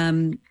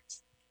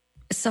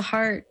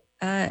 Sahar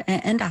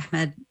and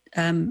Ahmed,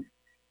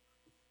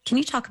 Can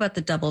you talk about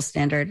the double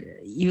standard?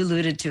 You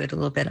alluded to it a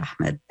little bit,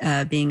 Ahmed,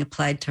 being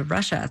applied to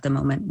Russia at the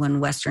moment when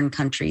Western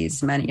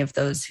countries, many of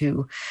those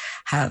who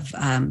have,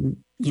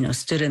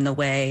 stood in the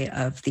way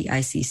of the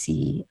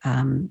ICC,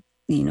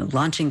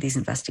 launching these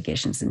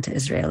investigations into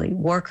Israeli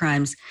war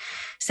crimes,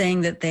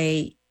 saying that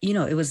they,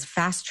 it was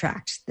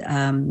fast-tracked.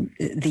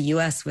 The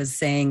U.S. was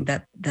saying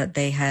that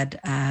they had,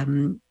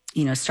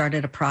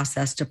 started a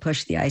process to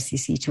push the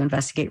ICC to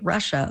investigate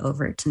Russia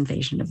over its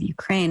invasion of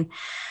Ukraine,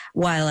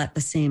 while at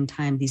the same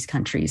time these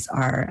countries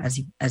are,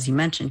 as you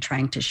mentioned,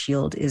 trying to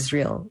shield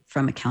Israel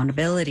from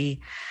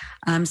accountability.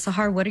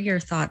 Sahar, what are your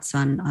thoughts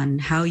on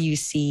how you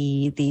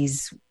see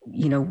these,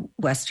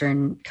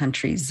 Western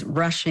countries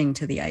rushing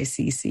to the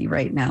ICC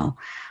right now,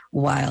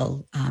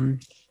 while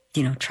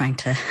trying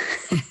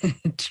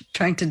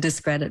to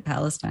discredit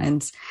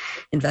Palestine's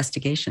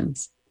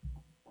investigations?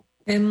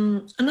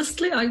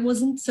 Honestly, I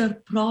wasn't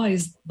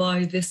surprised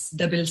by this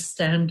double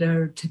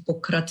standard,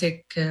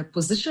 Hippocratic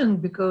position,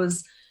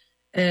 because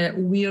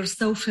we are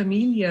so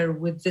familiar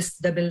with this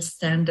double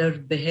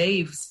standard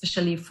behave,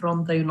 especially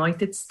from the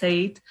United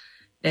States,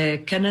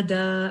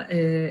 Canada,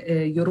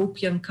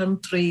 European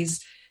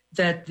countries,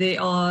 that they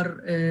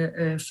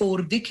are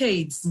for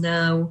decades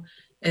now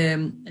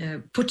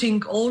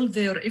putting all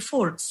their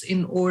efforts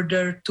in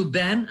order to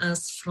ban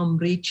us from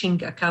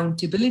reaching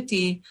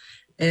accountability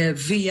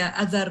via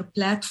other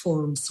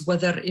platforms,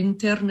 whether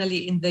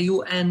internally in the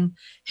UN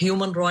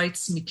human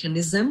rights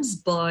mechanisms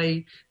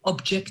by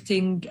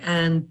objecting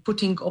and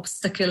putting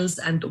obstacles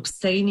and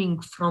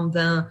abstaining from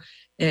the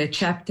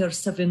Chapter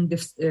 7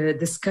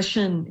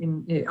 discussion,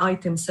 in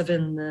Item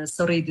 7,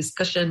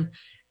 discussion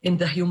in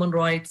the Human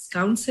Rights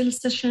Council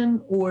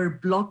session,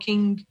 or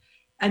blocking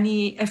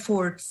any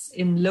efforts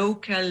in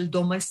local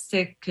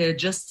domestic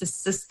justice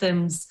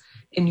systems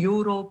in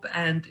Europe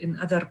and in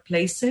other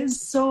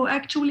places. So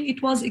actually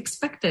it was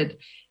expected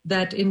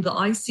that in the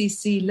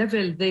ICC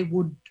level, they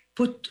would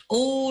put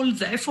all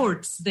the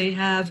efforts they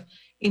have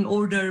in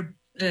order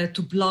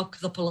to block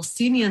the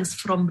Palestinians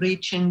from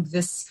reaching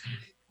this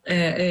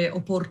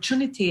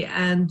opportunity.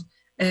 And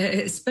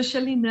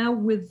especially now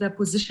with the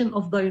position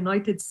of the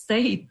United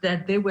States,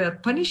 that they were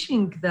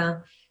punishing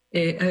the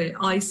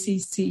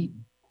ICC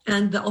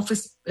and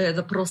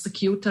the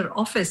prosecutor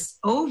office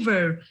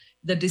over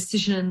the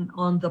decision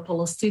on the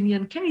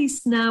Palestinian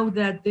case, now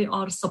that they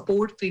are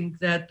supporting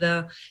that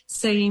the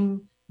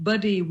same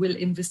body will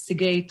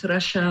investigate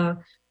Russia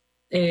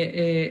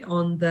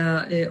on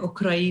the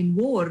Ukraine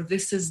war.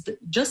 This is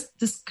just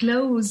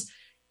disclose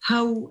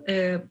how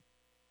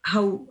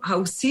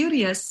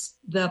serious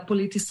the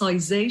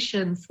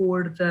politicization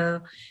for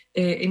the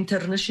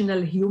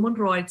international human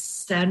rights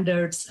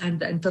standards and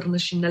the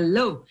international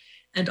law.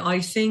 And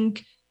I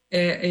think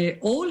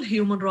all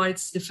human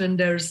rights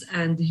defenders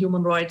and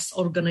human rights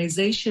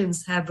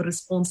organizations have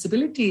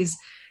responsibilities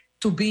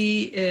to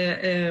be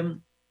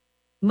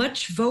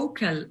much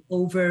vocal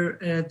over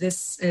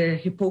this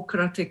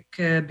Hippocratic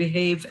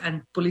behave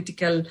and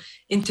political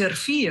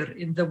interfere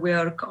in the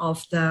work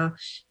of the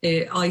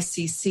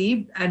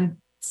ICC. And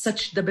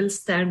such double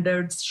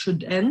standards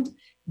should end,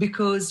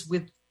 because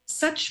with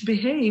such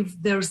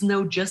behave, there's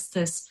no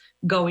justice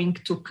going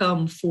to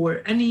come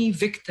for any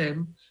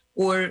victim,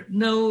 or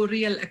no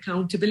real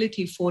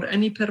accountability for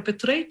any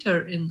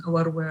perpetrator in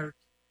our world.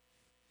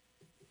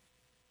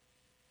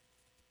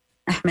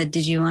 Ahmed,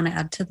 did you want to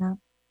add to that?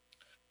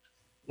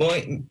 Well,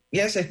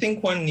 yes, I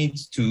think one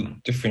needs to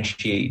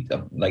differentiate.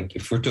 Like,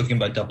 if we're talking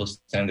about double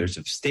standards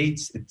of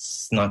states,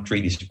 it's not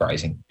really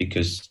surprising,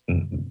 because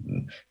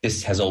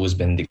this has always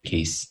been the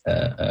case.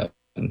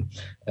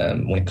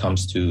 When it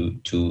comes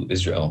to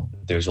Israel,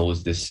 there's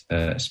always this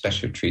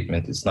special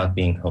treatment. It's not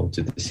being held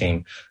to the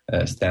same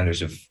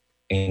standards of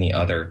any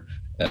other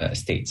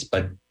states.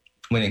 But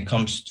when it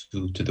comes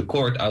to the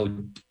court, I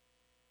would,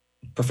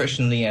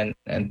 professionally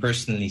and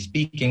personally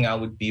speaking, I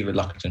would be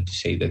reluctant to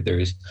say that there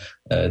is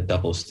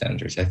double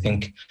standards. I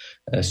think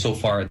so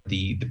far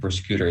the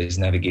prosecutor is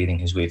navigating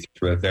his way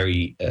through a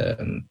very,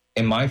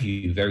 in my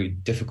view, very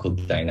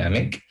difficult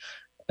dynamic.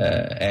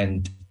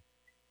 And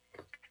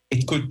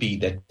it could be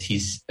that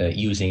he's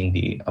using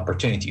the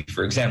opportunity.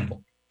 For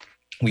example,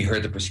 we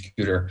heard the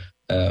prosecutor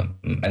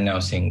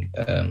announcing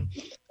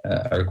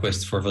a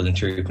request for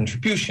voluntary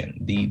contribution.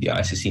 The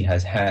ICC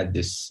has had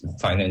this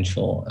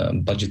financial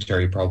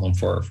budgetary problem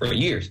for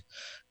years.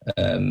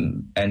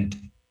 And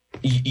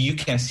you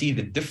can see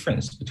the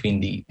difference between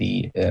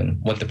the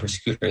what the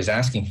prosecutor is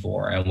asking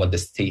for and what the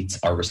states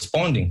are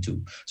responding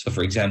to. So,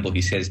 for example,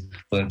 he says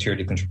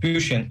voluntary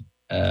contribution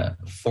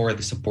for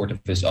the support of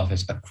his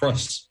office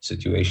across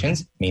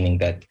situations, meaning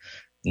that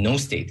no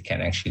state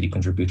can actually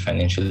contribute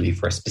financially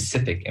for a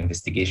specific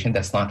investigation.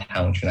 That's not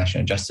how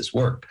international justice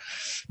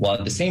works. While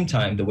at the same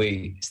time, the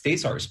way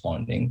states are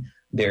responding,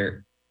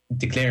 they're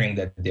declaring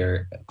that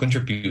they're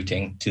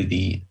contributing to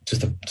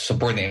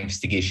support the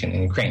investigation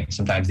in Ukraine.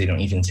 Sometimes they don't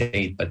even say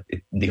it, but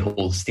the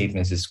whole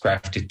statement is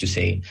crafted to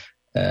say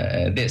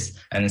this.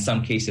 And in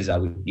some cases, I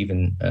would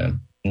even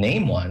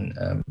name one,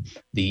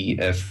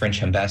 the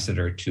French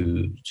ambassador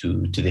to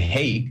The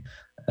Hague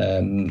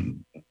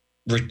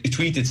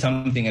tweeted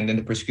something, and then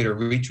the prosecutor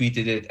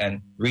retweeted it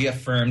and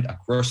reaffirmed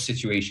across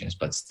situations,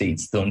 but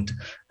states don't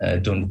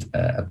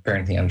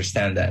apparently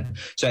understand that.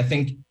 So I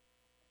think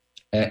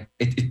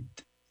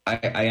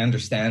I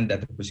understand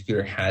that the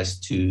prosecutor has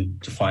to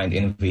find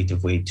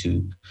innovative way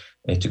to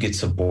get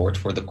support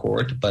for the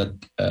court, but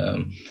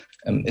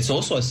it's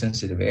also a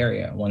sensitive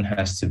area. One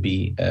has to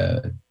be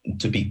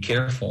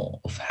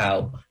careful of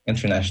how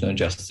international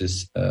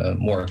justice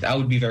works. I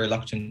would be very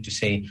reluctant to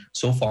say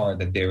so far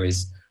that there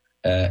is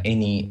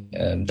any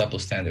double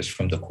standards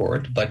from the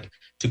court, but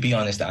to be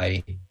honest,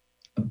 I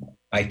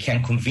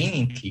can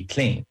conveniently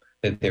claim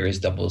that there is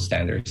double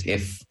standards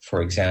if,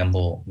 for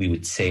example, we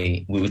would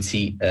see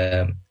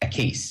a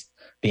case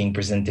being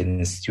presented in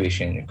the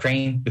situation in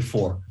Ukraine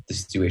before the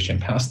situation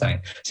in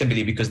Palestine,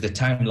 simply because the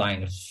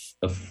timeline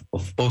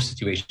of both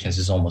situations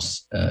is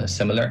almost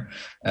similar.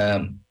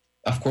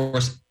 Of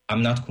course,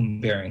 I'm not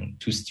comparing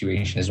two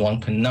situations. One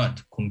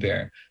cannot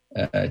compare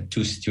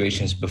two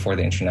situations before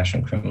the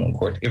International Criminal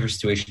Court. Every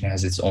situation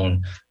has its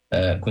own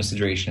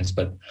considerations,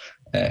 but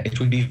it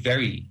would be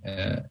very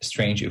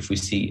strange if we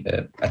see,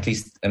 at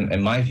least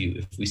in my view,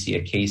 if we see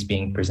a case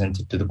being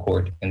presented to the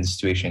court in the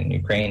situation in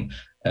Ukraine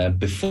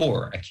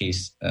before a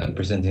case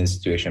presented in the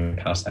situation in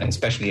Palestine,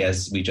 especially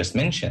as we just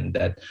mentioned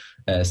that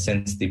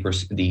since the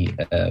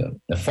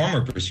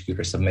former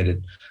prosecutor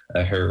submitted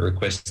her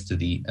request to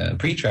the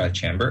pretrial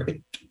chamber,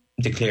 it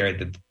declared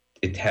that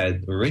it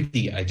had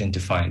already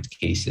identified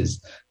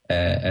cases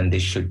and they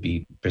should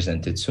be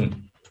presented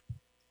soon.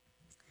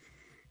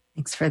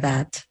 Thanks for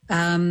that.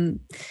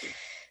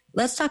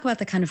 Let's talk about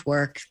the kind of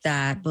work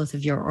that both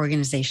of your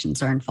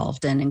organizations are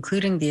involved in,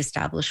 including the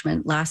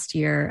establishment last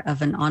year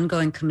of an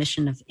ongoing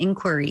commission of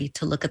inquiry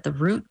to look at the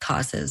root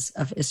causes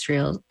of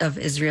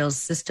Israel's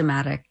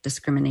systematic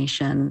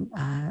discrimination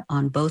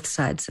on both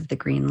sides of the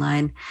Green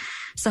Line.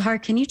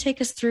 Sahar, can you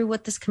take us through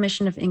what this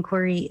commission of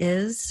inquiry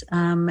is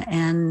and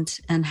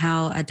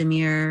how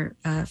Addameer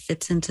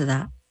fits into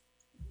that?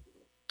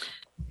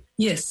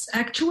 Yes,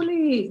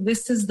 actually,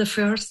 this is the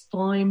first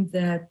time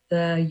that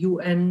the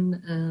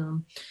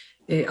UN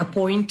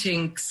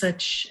appointing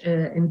such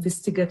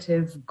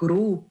investigative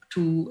group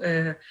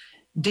to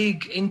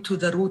dig into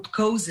the root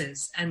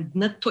causes and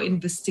not to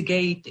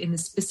investigate in a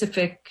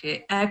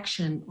specific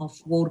action of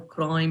war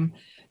crime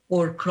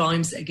or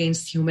crimes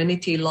against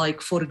humanity,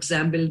 like, for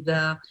example,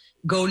 the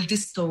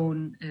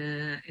Goldstone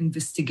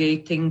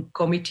investigating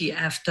committee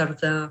after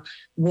the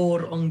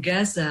war on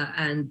Gaza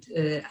and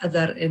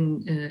other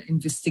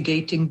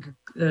investigating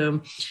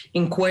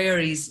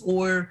inquiries,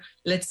 or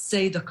let's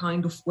say the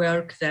kind of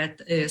work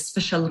that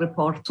special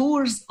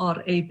rapporteurs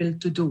are able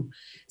to do.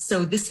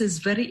 So this is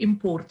very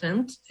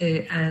important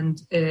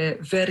and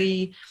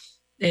very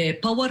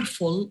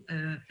powerful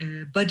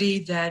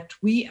body that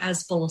we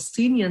as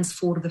Palestinians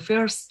for the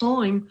first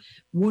time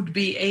would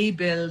be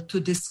able to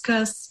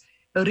discuss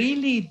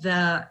really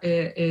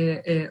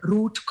the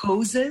root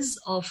causes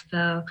of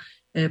the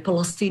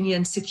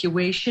Palestinian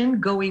situation,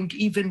 going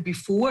even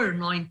before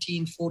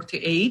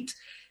 1948,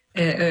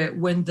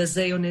 when the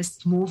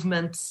Zionist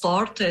movement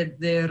started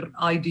their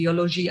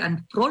ideology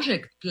and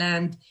project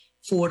planned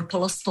for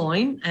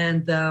Palestine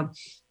and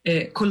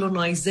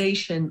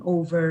colonization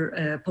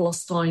over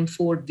Palestine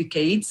for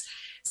decades.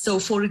 So,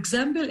 for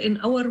example,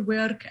 in our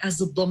work as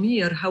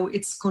Addameer, how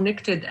it's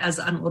connected as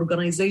an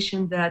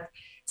organization that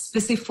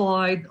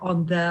specified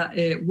on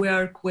the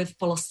work with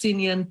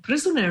Palestinian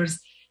prisoners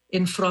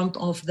in front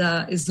of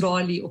the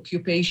Israeli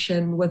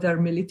occupation, whether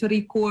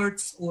military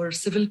courts or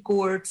civil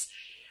courts,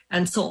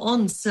 and so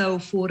on. So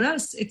for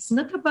us, it's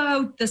not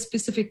about the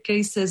specific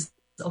cases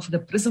of the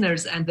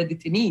prisoners and the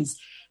detainees.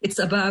 It's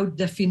about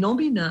the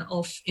phenomena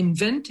of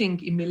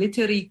inventing a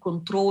military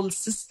control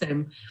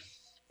system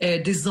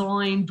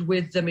designed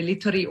with the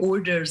military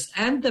orders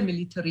and the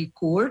military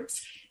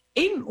courts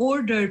in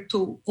order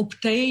to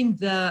obtain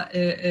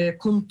the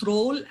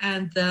control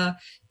and the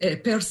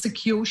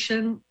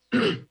persecution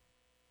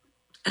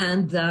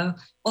and the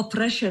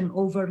oppression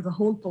over the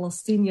whole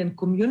Palestinian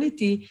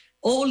community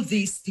all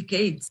these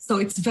decades. So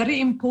it's very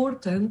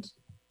important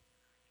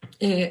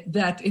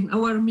that in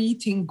our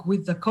meeting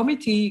with the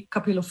committee a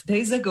couple of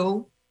days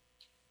ago,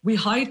 we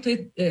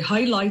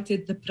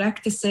highlighted the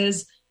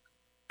practices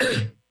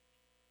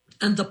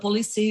and the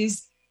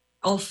policies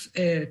of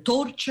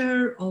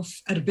torture, of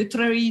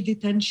arbitrary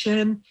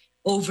detention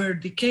over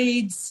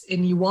decades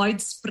in a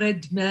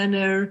widespread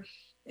manner,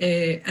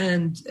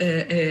 and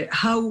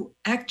how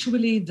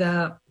actually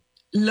the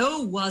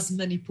law was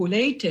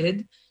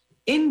manipulated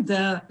in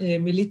the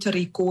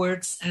military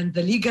courts and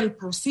the legal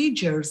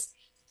procedures,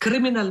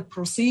 criminal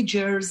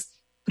procedures,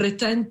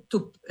 pretend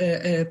to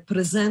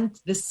present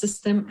this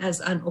system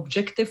as an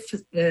objective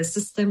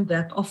system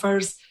that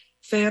offers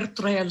fair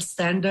trial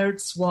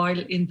standards, while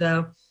in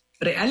the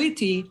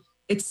reality,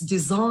 it's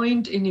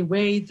designed in a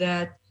way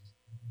that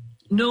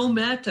no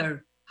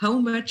matter how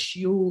much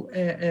you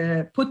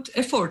put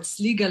efforts,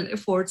 legal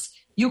efforts,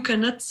 you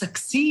cannot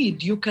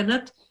succeed. You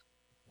cannot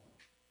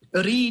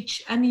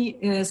reach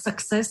any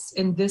success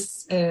in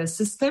this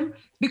system,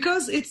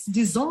 because it's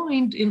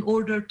designed in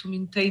order to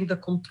maintain the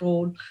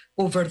control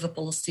over the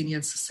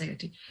Palestinian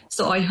society.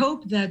 So I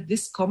hope that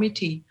this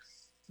committee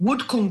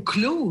would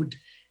conclude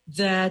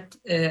that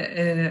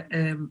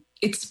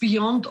it's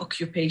beyond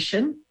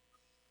occupation.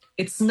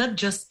 It's not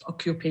just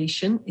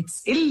occupation,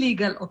 it's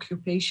illegal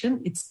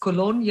occupation, it's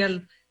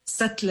colonial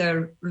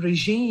settler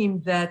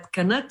regime that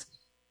cannot,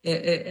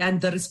 and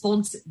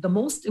the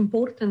most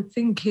important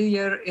thing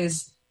here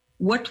is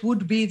what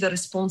would be the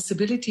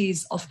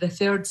responsibilities of the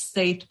third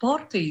state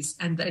parties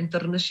and the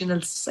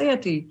international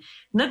society,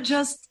 not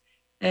just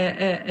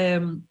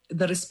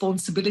the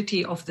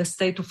responsibility of the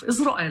state of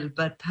Israel,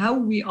 but how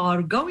we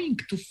are going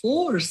to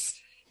force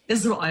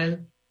Israel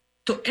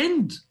to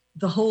end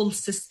the whole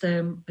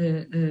system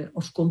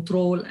of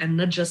control and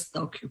not just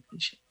the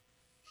occupation.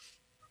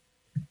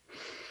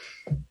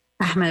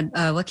 Ahmed,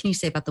 what can you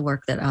say about the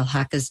work that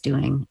Al-Haq is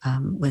doing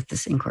with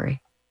this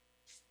inquiry?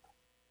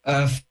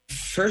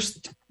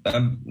 First,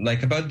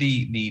 about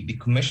the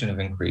commission of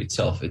inquiry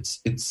itself,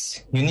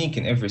 it's unique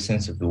in every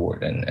sense of the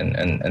word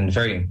and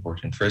very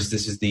important. First,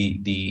 this is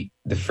the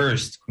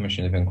first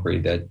commission of inquiry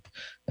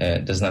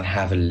that does not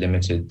have a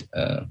limited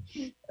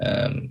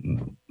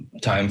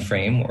time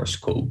frame or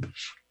scope.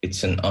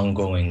 It's an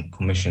ongoing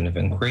commission of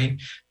inquiry,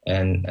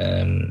 and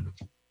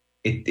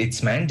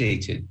it's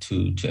mandated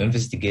to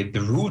investigate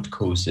the root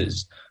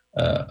causes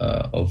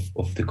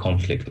of the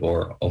conflict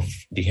or of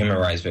the human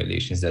rights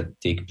violations that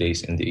take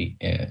place in the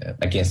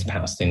against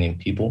Palestinian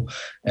people.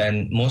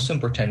 And most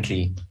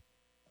importantly,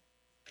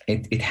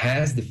 it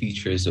has the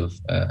features of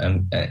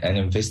an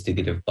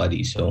investigative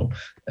body. So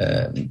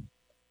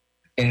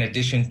in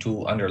addition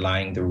to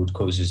underlying the root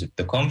causes of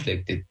the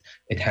conflict,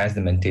 it has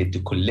the mandate to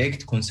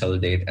collect,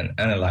 consolidate, and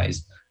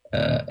analyze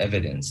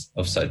evidence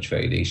of such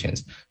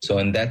violations. So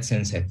in that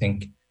sense, I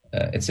think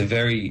it's a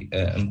very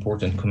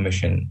important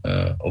commission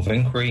of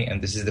inquiry,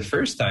 and this is the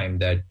first time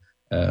that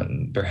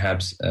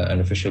perhaps an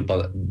official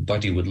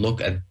body would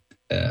look at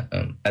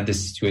the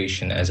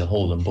situation as a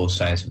whole on both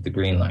sides of the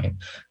Green Line.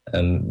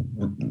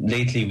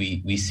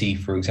 Lately, we see,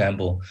 for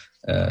example,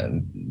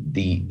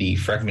 the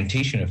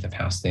fragmentation of the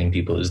Palestinian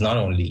people is not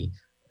only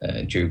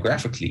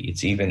geographically,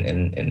 it's even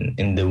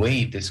in the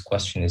way this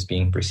question is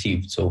being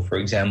perceived. So, for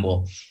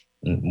example,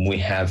 we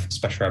have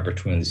Special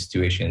Rapporteur on the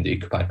situation in the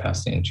occupied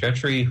Palestinian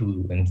territory,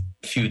 who a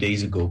few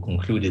days ago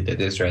concluded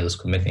that Israel is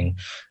committing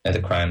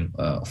the crime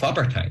of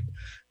apartheid.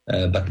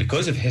 But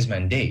because of his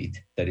mandate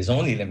that is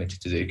only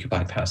limited to the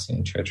occupied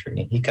Palestinian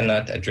territory, he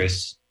cannot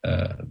address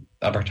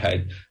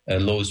apartheid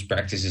laws,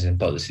 practices, and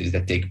policies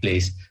that take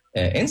place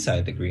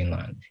inside the Green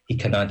Line. He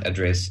cannot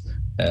address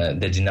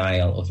the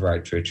denial of the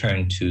right to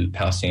return to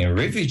Palestinian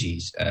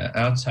refugees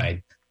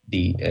outside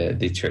the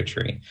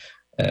territory.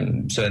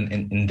 So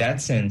in that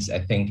sense, I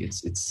think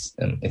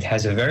it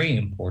has a very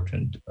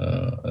important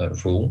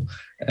role,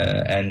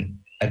 and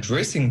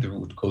addressing the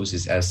root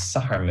causes, as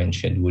Sahar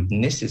mentioned, would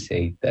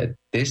necessitate that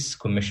this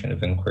commission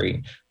of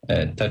inquiry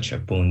touch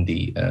upon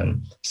the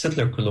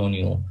settler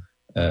colonial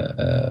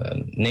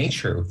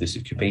nature of this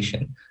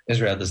occupation.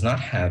 Israel does not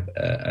have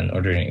an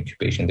ordinary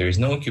occupation. There is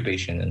no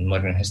occupation in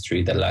modern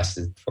history that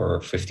lasted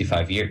for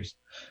 55 years.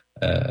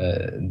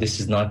 This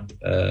is not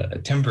a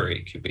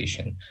temporary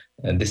occupation.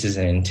 This is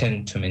an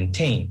intent to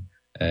maintain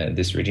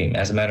this regime.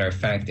 As a matter of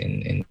fact,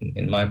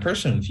 in my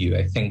personal view,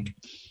 I think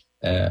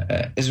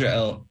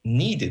Israel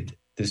needed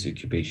this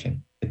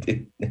occupation.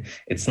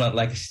 It's not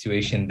like a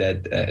situation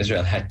that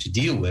Israel had to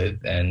deal with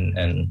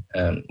and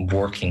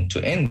working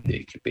to end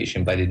the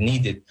occupation, but it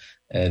needed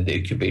the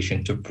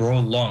occupation to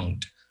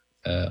prolong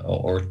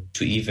or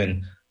to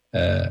even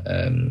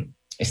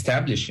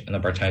establish an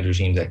apartheid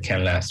regime that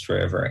can last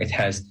forever. It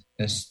has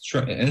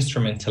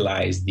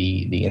instrumentalized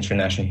the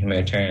international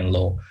humanitarian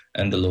law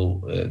and the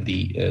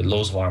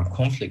laws of armed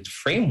conflict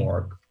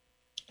framework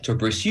to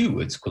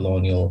pursue its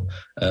colonial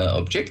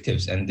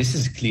objectives. And this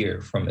is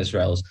clear from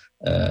Israel's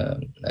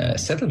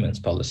settlements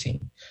policy.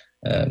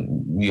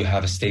 You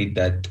have a state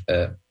that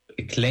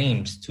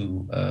claims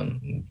to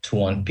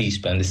want peace,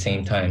 but at the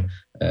same time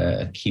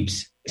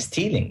keeps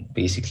stealing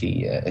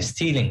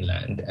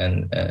land. And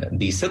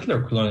the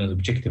settler colonial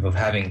objective of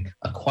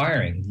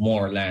acquiring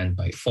more land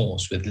by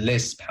force with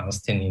less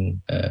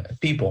Palestinian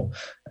people,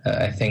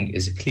 I think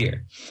is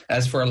clear.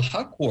 As for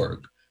Al-Haq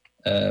work,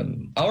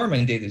 our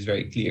mandate is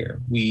very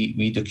clear.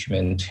 We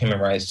document human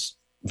rights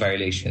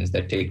violations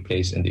that take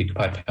place in the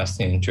occupied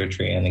Palestinian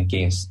territory and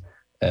against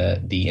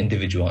the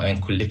individual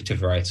and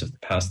collective rights of the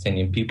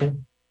Palestinian people,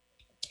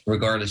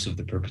 regardless of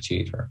the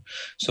perpetrator.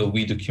 So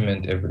we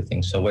document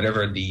everything. So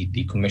whatever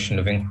the Commission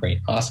of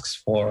Inquiry asks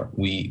for,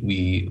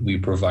 we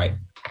provide.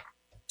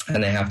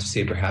 And I have to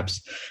say,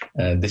 perhaps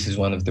this is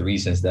one of the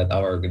reasons that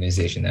our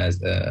organization, as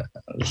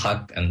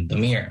Al-Haq and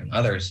Damir and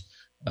others,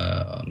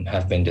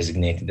 have been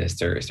designated as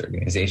terrorist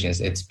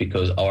organizations. It's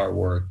because our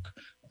work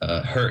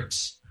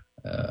hurts.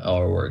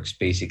 Our works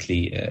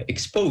basically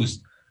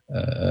exposed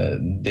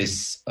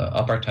this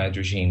apartheid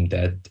regime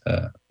that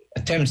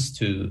attempts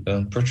to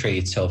portray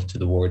itself to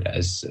the world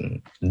as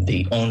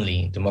the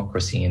only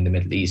democracy in the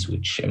Middle East,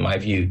 which in my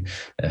view,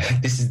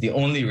 this is the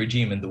only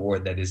regime in the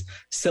world that is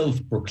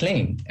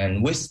self-proclaimed and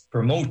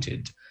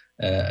promoted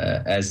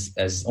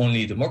as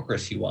only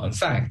democracy, while in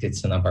fact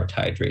it's an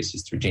apartheid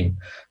racist regime.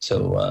 So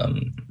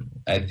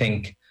I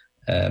think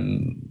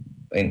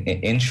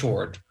in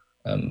short,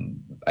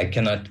 I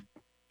cannot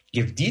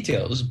give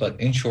details, but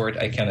in short,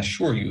 I can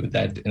assure you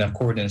that in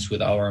accordance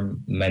with our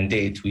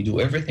mandate, we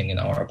do everything in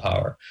our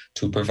power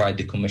to provide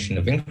the Commission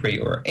of Inquiry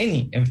or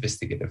any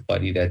investigative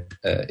body that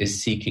is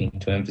seeking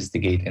to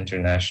investigate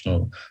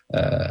international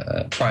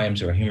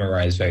crimes or human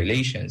rights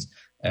violations,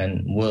 and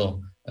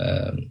will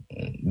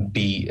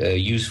be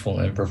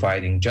useful in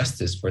providing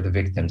justice for the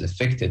victims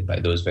affected by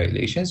those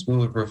violations. We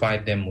will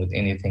provide them with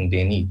anything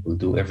they need.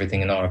 We'll do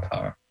everything in our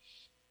power.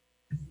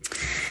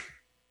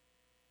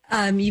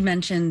 You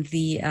mentioned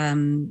the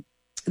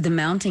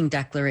mounting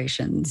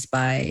declarations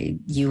by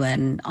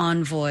UN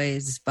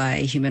envoys,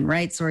 by human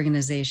rights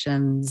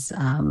organizations,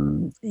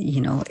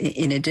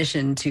 in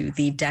addition to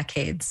the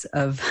decades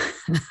of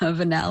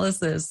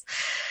analysis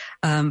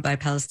by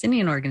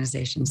Palestinian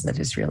organizations that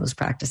Israel is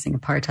practicing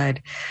apartheid.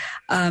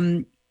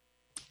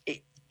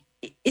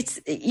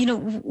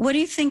 What do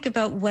you think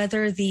about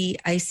whether the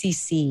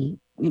ICC,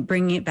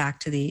 bringing it back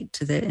to the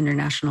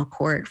International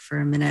Court for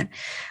a minute,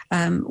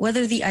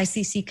 whether the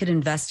ICC could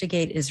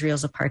investigate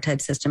Israel's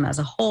apartheid system as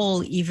a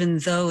whole, even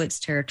though its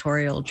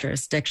territorial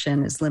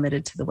jurisdiction is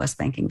limited to the West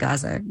Bank and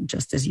Gaza,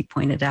 just as you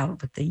pointed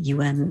out with the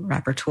UN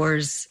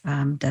rapporteur's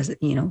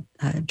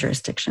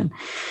jurisdiction?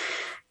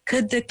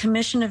 Could the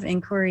Commission of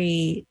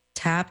Inquiry,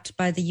 tapped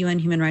by the UN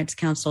Human Rights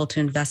Council to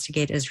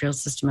investigate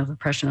Israel's system of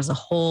oppression as a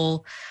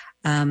whole,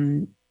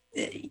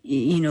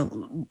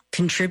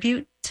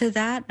 contribute to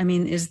that? I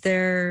mean, is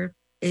there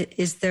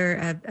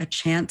a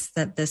chance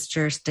that this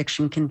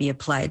jurisdiction can be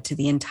applied to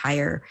the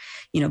entire,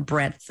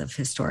 breadth of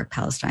historic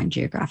Palestine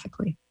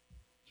geographically?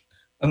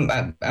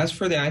 As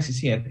for the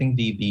ICC, I think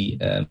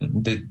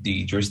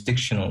the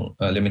jurisdictional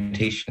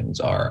limitations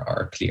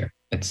are clear.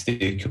 It's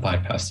the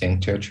occupied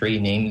Palestinian territory,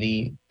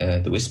 namely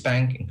the West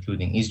Bank,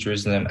 including East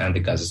Jerusalem and the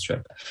Gaza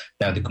Strip.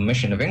 Now, the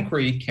Commission of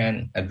Inquiry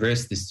can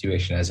address the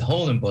situation as a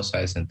whole in both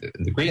sides in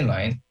the Green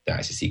Line. The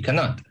ICC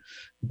cannot.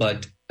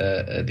 But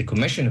the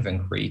Commission of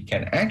Inquiry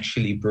can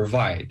actually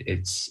provide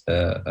its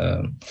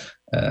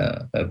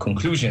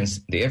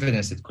conclusions, the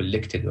evidence it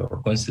collected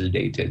or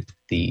consolidated,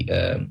 the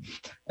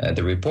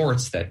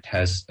reports that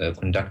has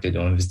conducted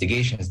or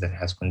investigations that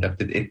has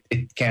conducted.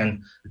 It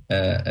can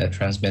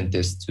transmit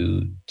this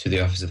to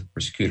the Office of the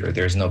Prosecutor.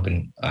 There's an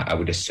open, I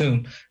would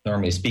assume,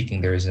 normally speaking,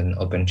 there is an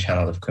open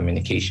channel of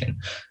communication.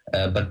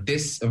 But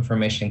this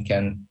information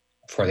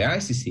for the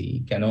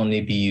ICC can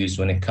only be used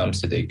when it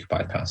comes to the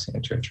occupied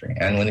Palestinian territory.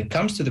 And when it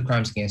comes to the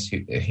crimes against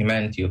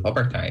humanity of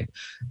apartheid,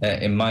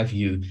 in my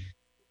view,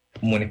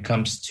 when it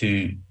comes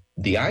to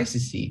the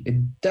ICC,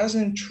 it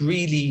doesn't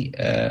really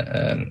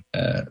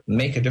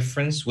make a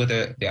difference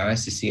whether the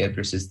ICC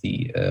addresses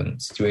the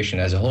situation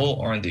as a whole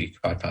or in the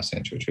occupied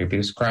Palestinian territory,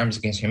 because crimes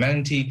against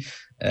humanity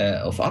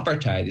of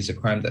apartheid is a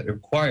crime that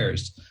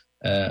requires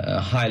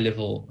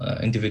high-level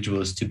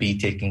individuals to be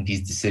taking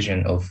these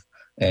decisions of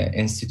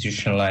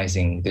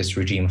institutionalizing this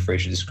regime of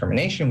racial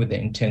discrimination with the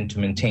intent to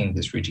maintain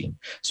this regime.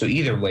 So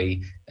either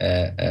way,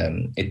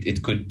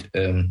 it could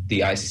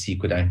the ICC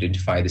could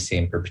identify the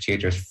same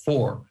perpetrators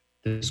for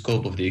the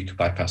scope of the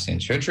occupied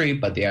Palestinian territory,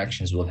 but the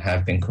actions will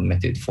have been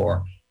committed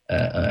for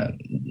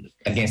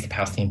against the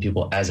Palestinian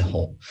people as a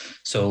whole.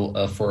 So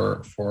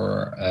for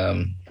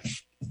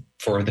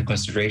the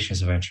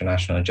considerations of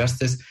international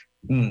justice,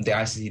 the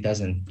ICC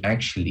doesn't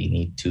actually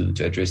need to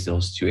address the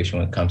whole situation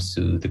when it comes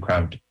to the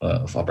crime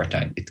of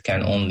apartheid. It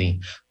can only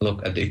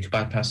look at the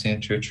occupied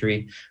Palestinian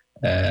territory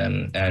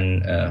and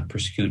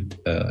prosecute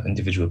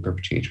individual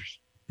perpetrators.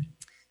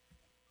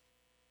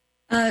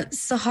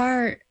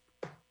 Sahar,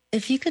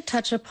 if you could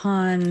touch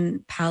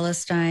upon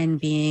Palestine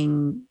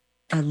being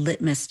a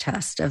litmus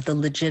test of the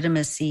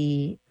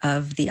legitimacy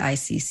of the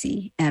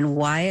ICC and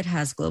why it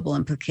has global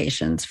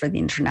implications for the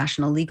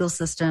international legal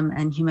system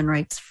and human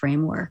rights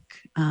framework.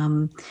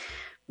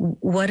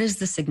 What is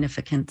the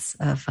significance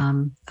of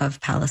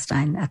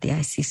Palestine at the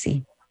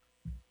ICC?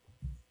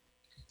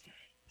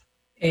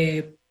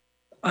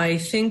 I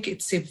think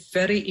it's a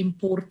very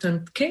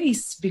important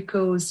case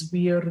because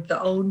we are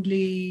the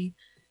only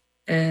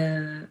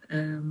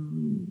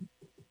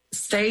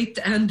state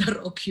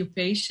under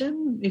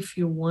occupation, if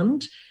you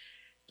want,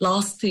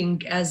 lasting,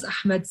 as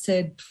Ahmed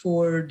said,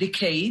 for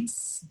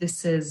decades.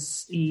 This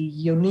is a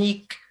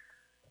unique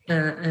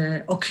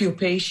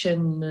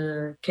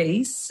occupation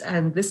case,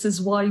 and this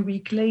is why we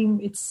claim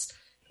it's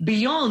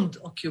beyond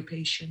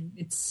occupation.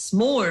 It's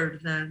more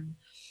than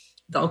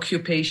the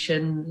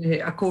occupation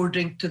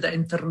according to the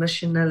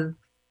international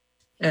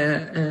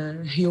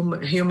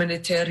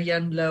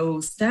humanitarian law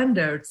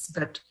standards.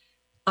 But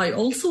I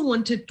also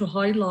wanted to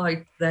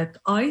highlight that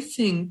I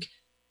think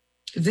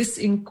this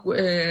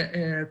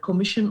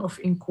commission of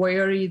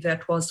inquiry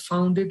that was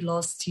founded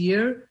last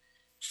year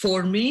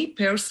For me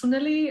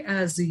personally,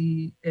 as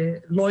a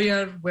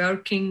lawyer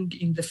working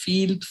in the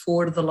field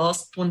for the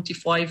last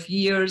 25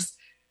 years,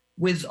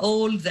 with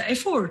all the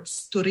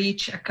efforts to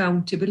reach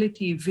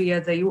accountability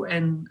via the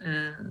UN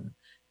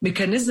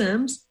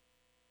mechanisms,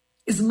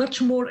 is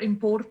much more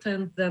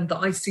important than the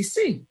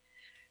ICC,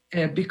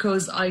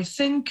 because I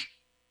think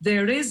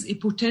there is a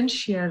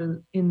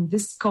potential in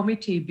this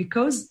committee,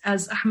 because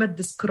as Ahmed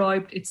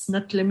described, it's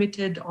not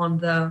limited on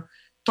the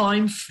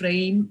time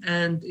frame,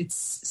 and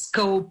its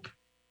scope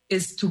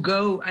is to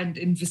go and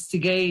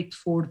investigate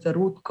for the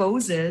root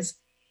causes.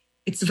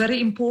 It's very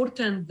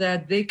important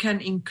that they can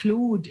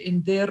include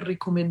in their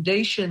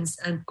recommendations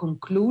and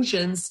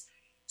conclusions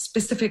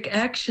specific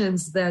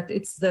actions that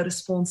it's the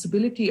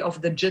responsibility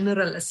of the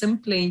General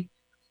Assembly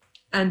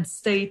and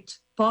state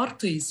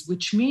parties,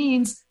 which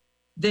means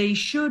they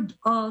should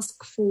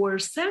ask for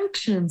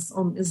sanctions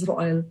on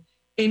Israel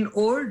in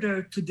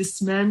order to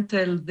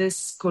dismantle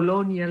this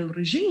colonial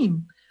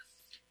regime,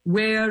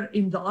 where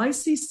in the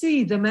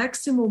ICC, the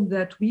maximum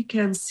that we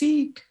can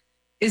seek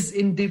is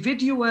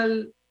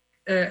individual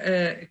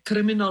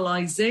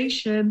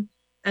criminalization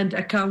and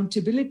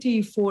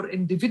accountability for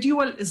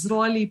individual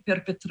Israeli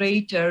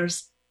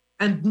perpetrators,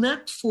 and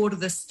not for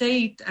the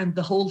state and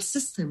the whole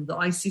system. The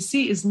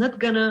ICC is not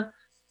going to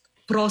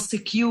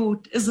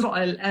prosecute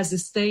Israel as a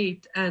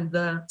state and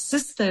the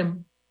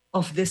system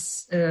of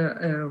this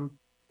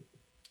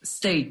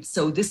state.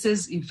 So this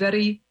is a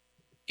very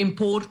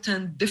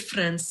important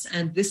difference,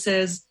 and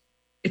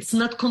it's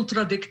not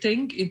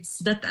contradicting,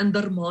 it's not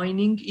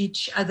undermining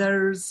each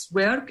other's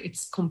work,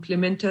 it's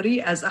complementary.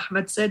 As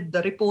Ahmed said,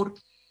 the report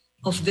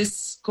of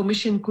this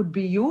commission could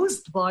be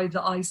used by the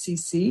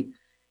ICC,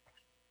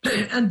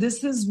 and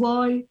this is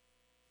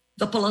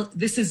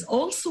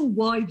also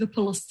why the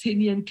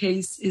Palestinian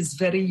case is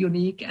very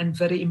unique and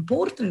very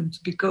important,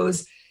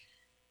 because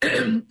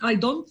I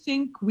don't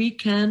think we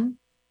can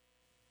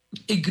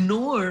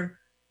ignore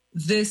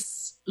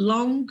this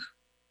long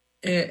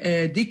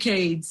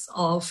decades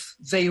of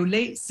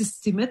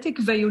systematic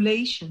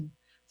violation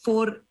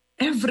for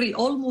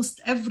almost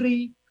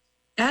every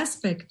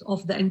aspect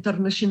of the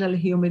international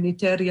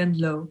humanitarian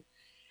law,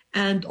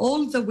 and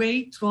all the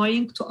way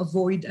trying to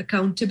avoid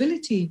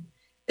accountability.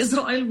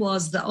 Israel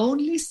was the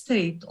only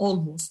state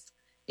almost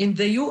in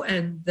the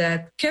UN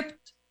that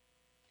kept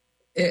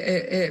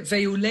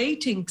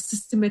violating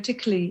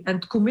systematically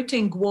and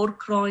committing war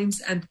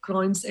crimes and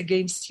crimes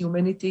against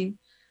humanity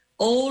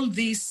all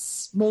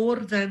these more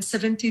than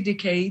 70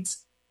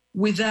 decades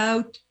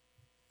without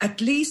at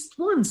least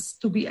once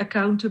to be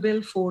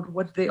accountable for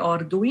what they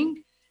are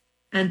doing.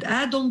 And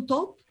add on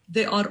top,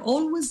 they are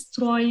always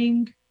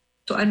trying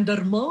to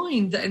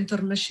undermine the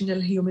international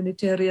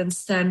humanitarian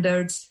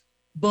standards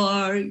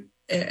by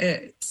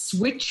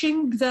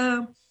switching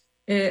the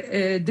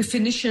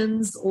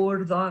definitions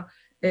or the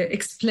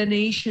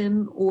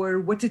explanation or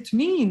what it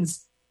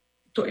means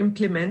to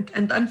implement.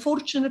 And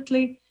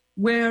unfortunately,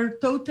 we're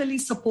totally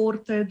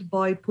supported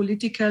by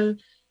political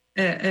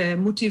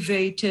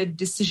motivated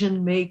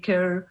decision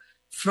maker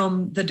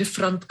from the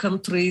different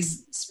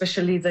countries,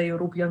 especially the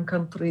European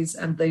countries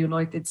and the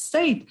United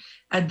States.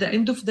 At the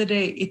end of the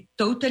day, it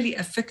totally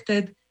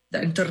affected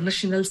the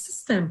international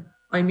system.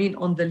 I mean,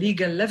 on the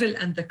legal level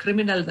and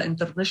the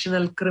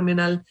international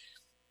criminal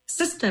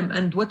system.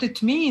 And what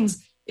it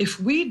means, if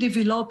we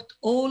developed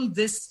all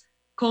these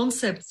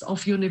concepts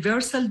of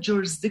universal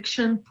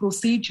jurisdiction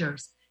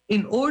procedures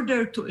in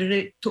order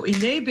to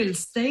enable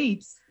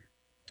states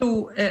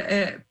to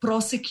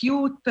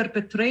prosecute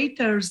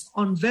perpetrators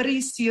on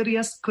very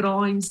serious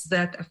crimes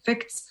that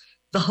affects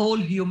the whole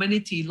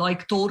humanity,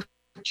 like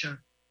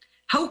torture.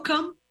 How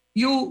come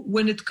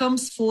when it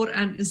comes for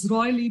an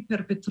Israeli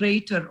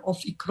perpetrator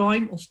of a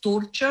crime of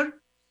torture,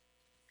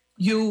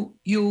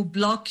 you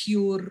block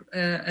your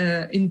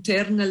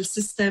internal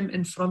system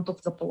in front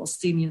of the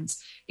Palestinians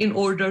in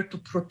order to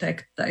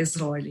protect the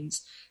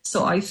Israelis?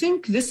 So I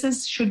think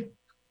this should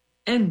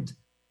end.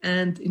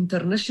 And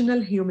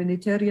international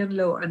humanitarian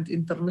law and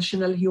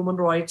international human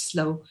rights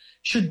law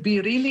should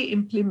be really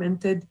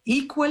implemented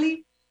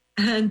equally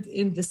and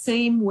in the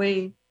same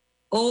way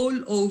all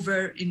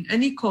over, in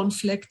any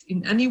conflict,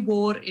 in any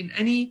war, in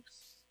any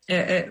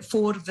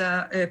for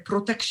the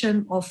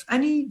protection of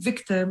any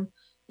victim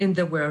in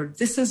the world.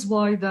 This is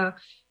why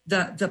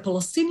the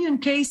Palestinian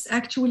case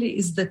actually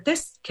is the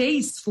test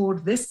case for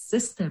this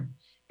system.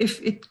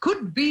 If it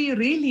could be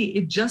really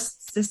a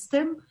just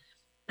system,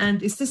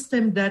 and a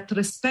system that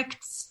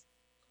respects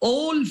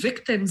all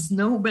victims,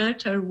 no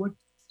matter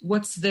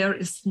what's their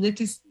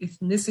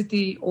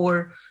ethnicity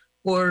or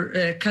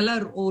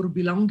color or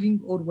belonging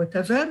or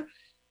whatever,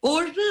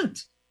 or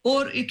not.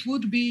 Or it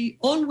would be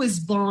always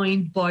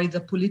bound by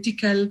the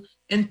political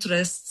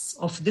interests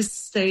of this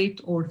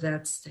state or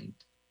that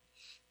state.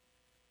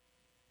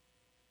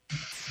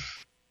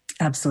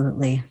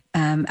 Absolutely.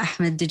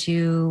 Ahmed, did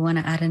you want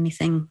to add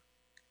anything?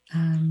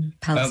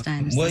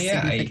 Palestine.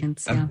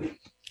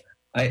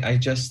 I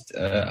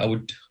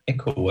would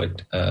echo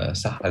what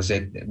Sahra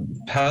said.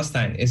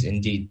 Palestine is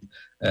indeed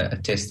a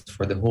test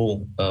for the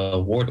whole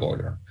world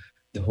order.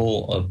 the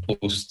whole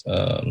post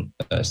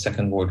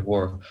Second World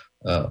War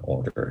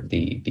order.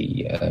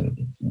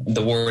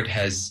 The ward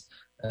has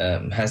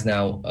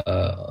now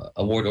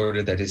a ward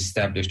order that is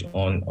established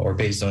on or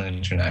based on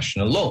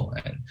international law,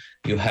 and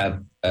you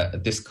have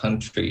this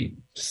country,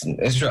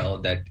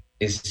 Israel, that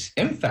is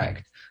in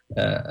fact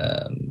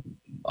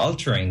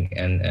altering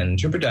and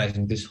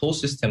jeopardizing this whole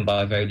system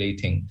by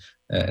violating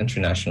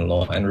international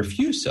law and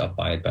refuse to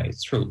abide by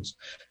its rules.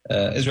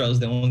 Israel is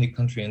the only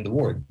country in the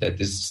world that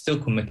is still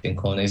committing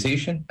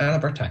colonization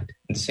and apartheid at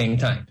the same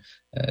time.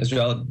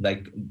 Israel,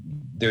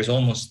 there's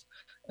almost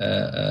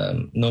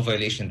no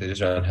violation that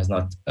Israel has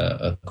not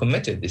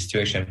committed. The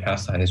situation in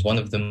Palestine is one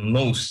of the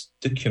most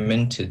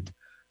documented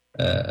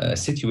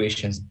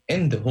situations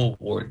in the whole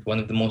world, one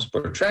of the most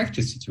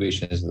protracted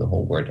situations in the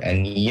whole world,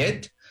 and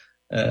yet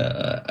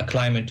a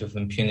climate of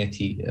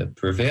impunity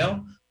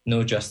prevail.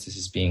 No justice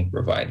is being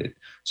provided.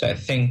 So I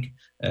think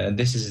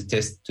this is a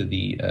test to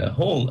the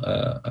whole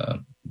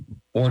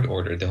board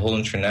order, the whole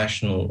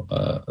international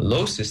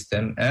law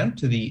system, and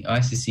to the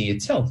ICC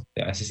itself.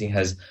 The ICC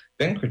has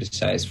been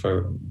criticized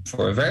for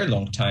a very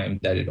long time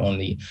that it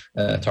only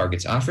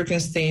targets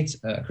African states.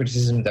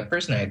 Criticism that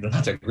personally I do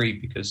not agree,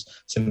 because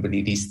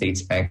simply these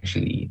states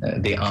actually,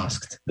 they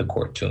asked the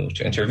court to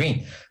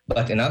intervene.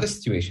 But in other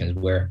situations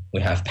where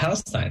we have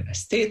Palestine, a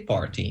state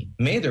party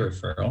made a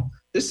referral,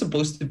 this is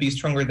supposed to be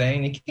stronger than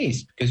any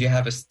case, because you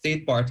have a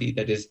state party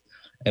that is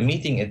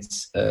meeting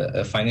its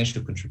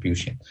financial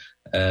contribution,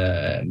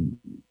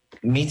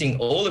 meeting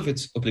all of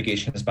its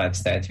obligations by the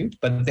statute,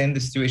 but then the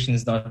situation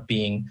is not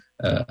being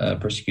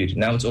prosecuted.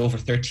 Now it's over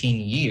 13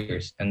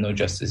 years and no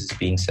justice is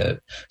being served.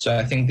 So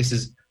I think this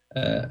is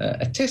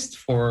a test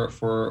for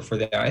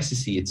the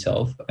ICC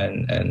itself,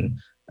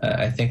 and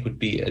I think would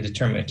be a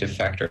determinative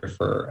factor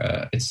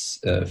for its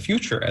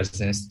future as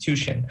an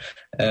institution.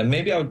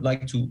 Maybe I would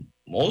like to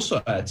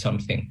also add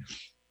something.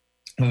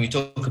 When we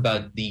talk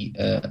about the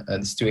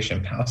situation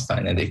in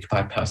Palestine and the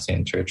occupied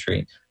Palestinian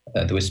territory,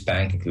 the West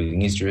Bank,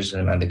 including East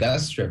Jerusalem and the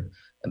Gaza Strip,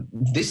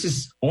 this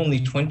is only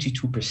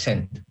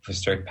 22% of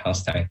historic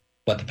Palestine.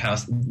 But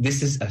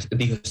this is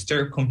the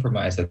historic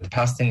compromise that the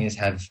Palestinians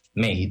have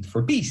made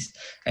for peace.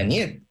 And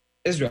yet,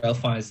 Israel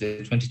finds the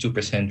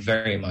 22%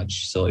 very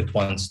much so it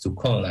wants to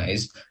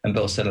colonize and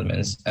build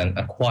settlements and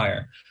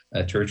acquire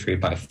territory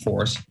by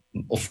force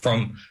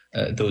from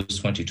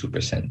those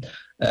 22%.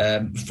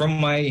 From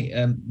my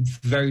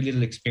very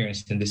little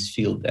experience in this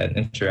field and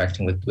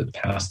interacting with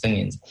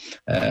Palestinians,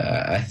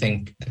 I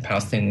think the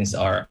Palestinians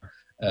are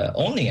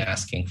only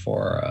asking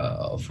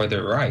for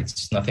their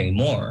rights, nothing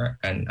more.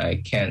 And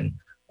I can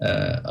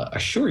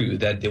assure you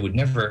that they would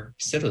never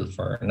settle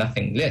for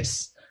nothing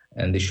less.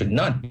 And they should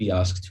not be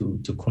asked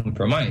to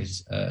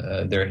compromise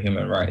their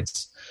human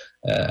rights.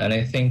 And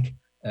I think,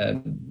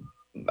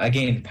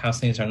 again, the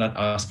Palestinians are not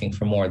asking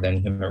for more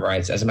than human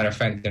rights. As a matter of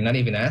fact, they're not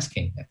even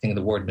asking. I think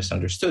the word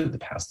misunderstood the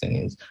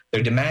Palestinians.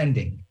 They're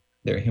demanding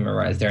their human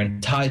rights. They're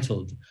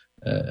entitled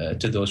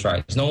to those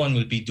rights. No one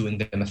will be doing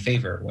them a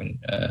favor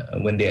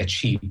when they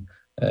achieve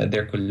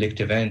their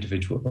collective and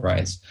individual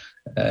rights.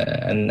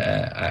 And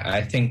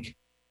I think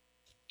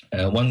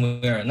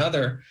one way or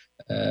another,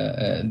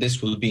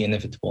 this will be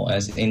inevitable,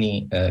 as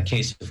any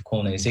case of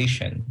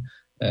colonization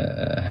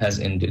has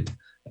ended.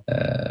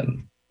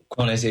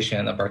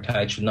 Colonization and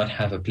apartheid should not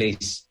have a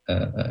place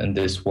in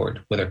this world,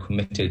 whether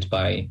committed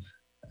by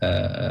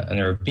an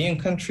European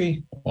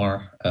country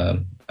or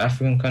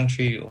African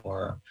country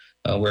or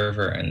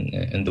wherever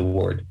in the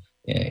world,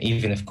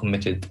 even if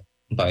committed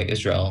by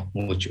Israel,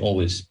 which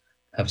always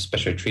have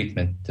special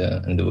treatment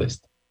in the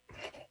West.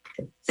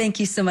 Thank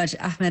you so much,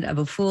 Ahmed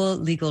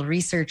Abouful, legal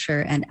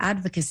researcher and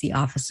advocacy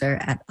officer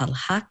at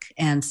Al-Haq,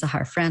 and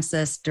Sahar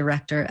Francis,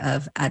 director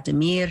of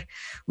Adamir.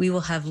 We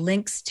will have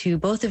links to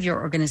both of your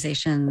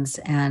organizations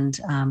and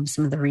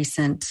some of the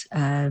recent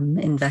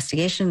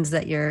investigations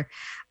that you're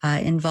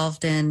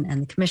involved in,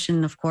 and the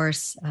commission, of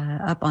course,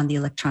 up on the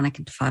Electronic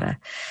Intifada.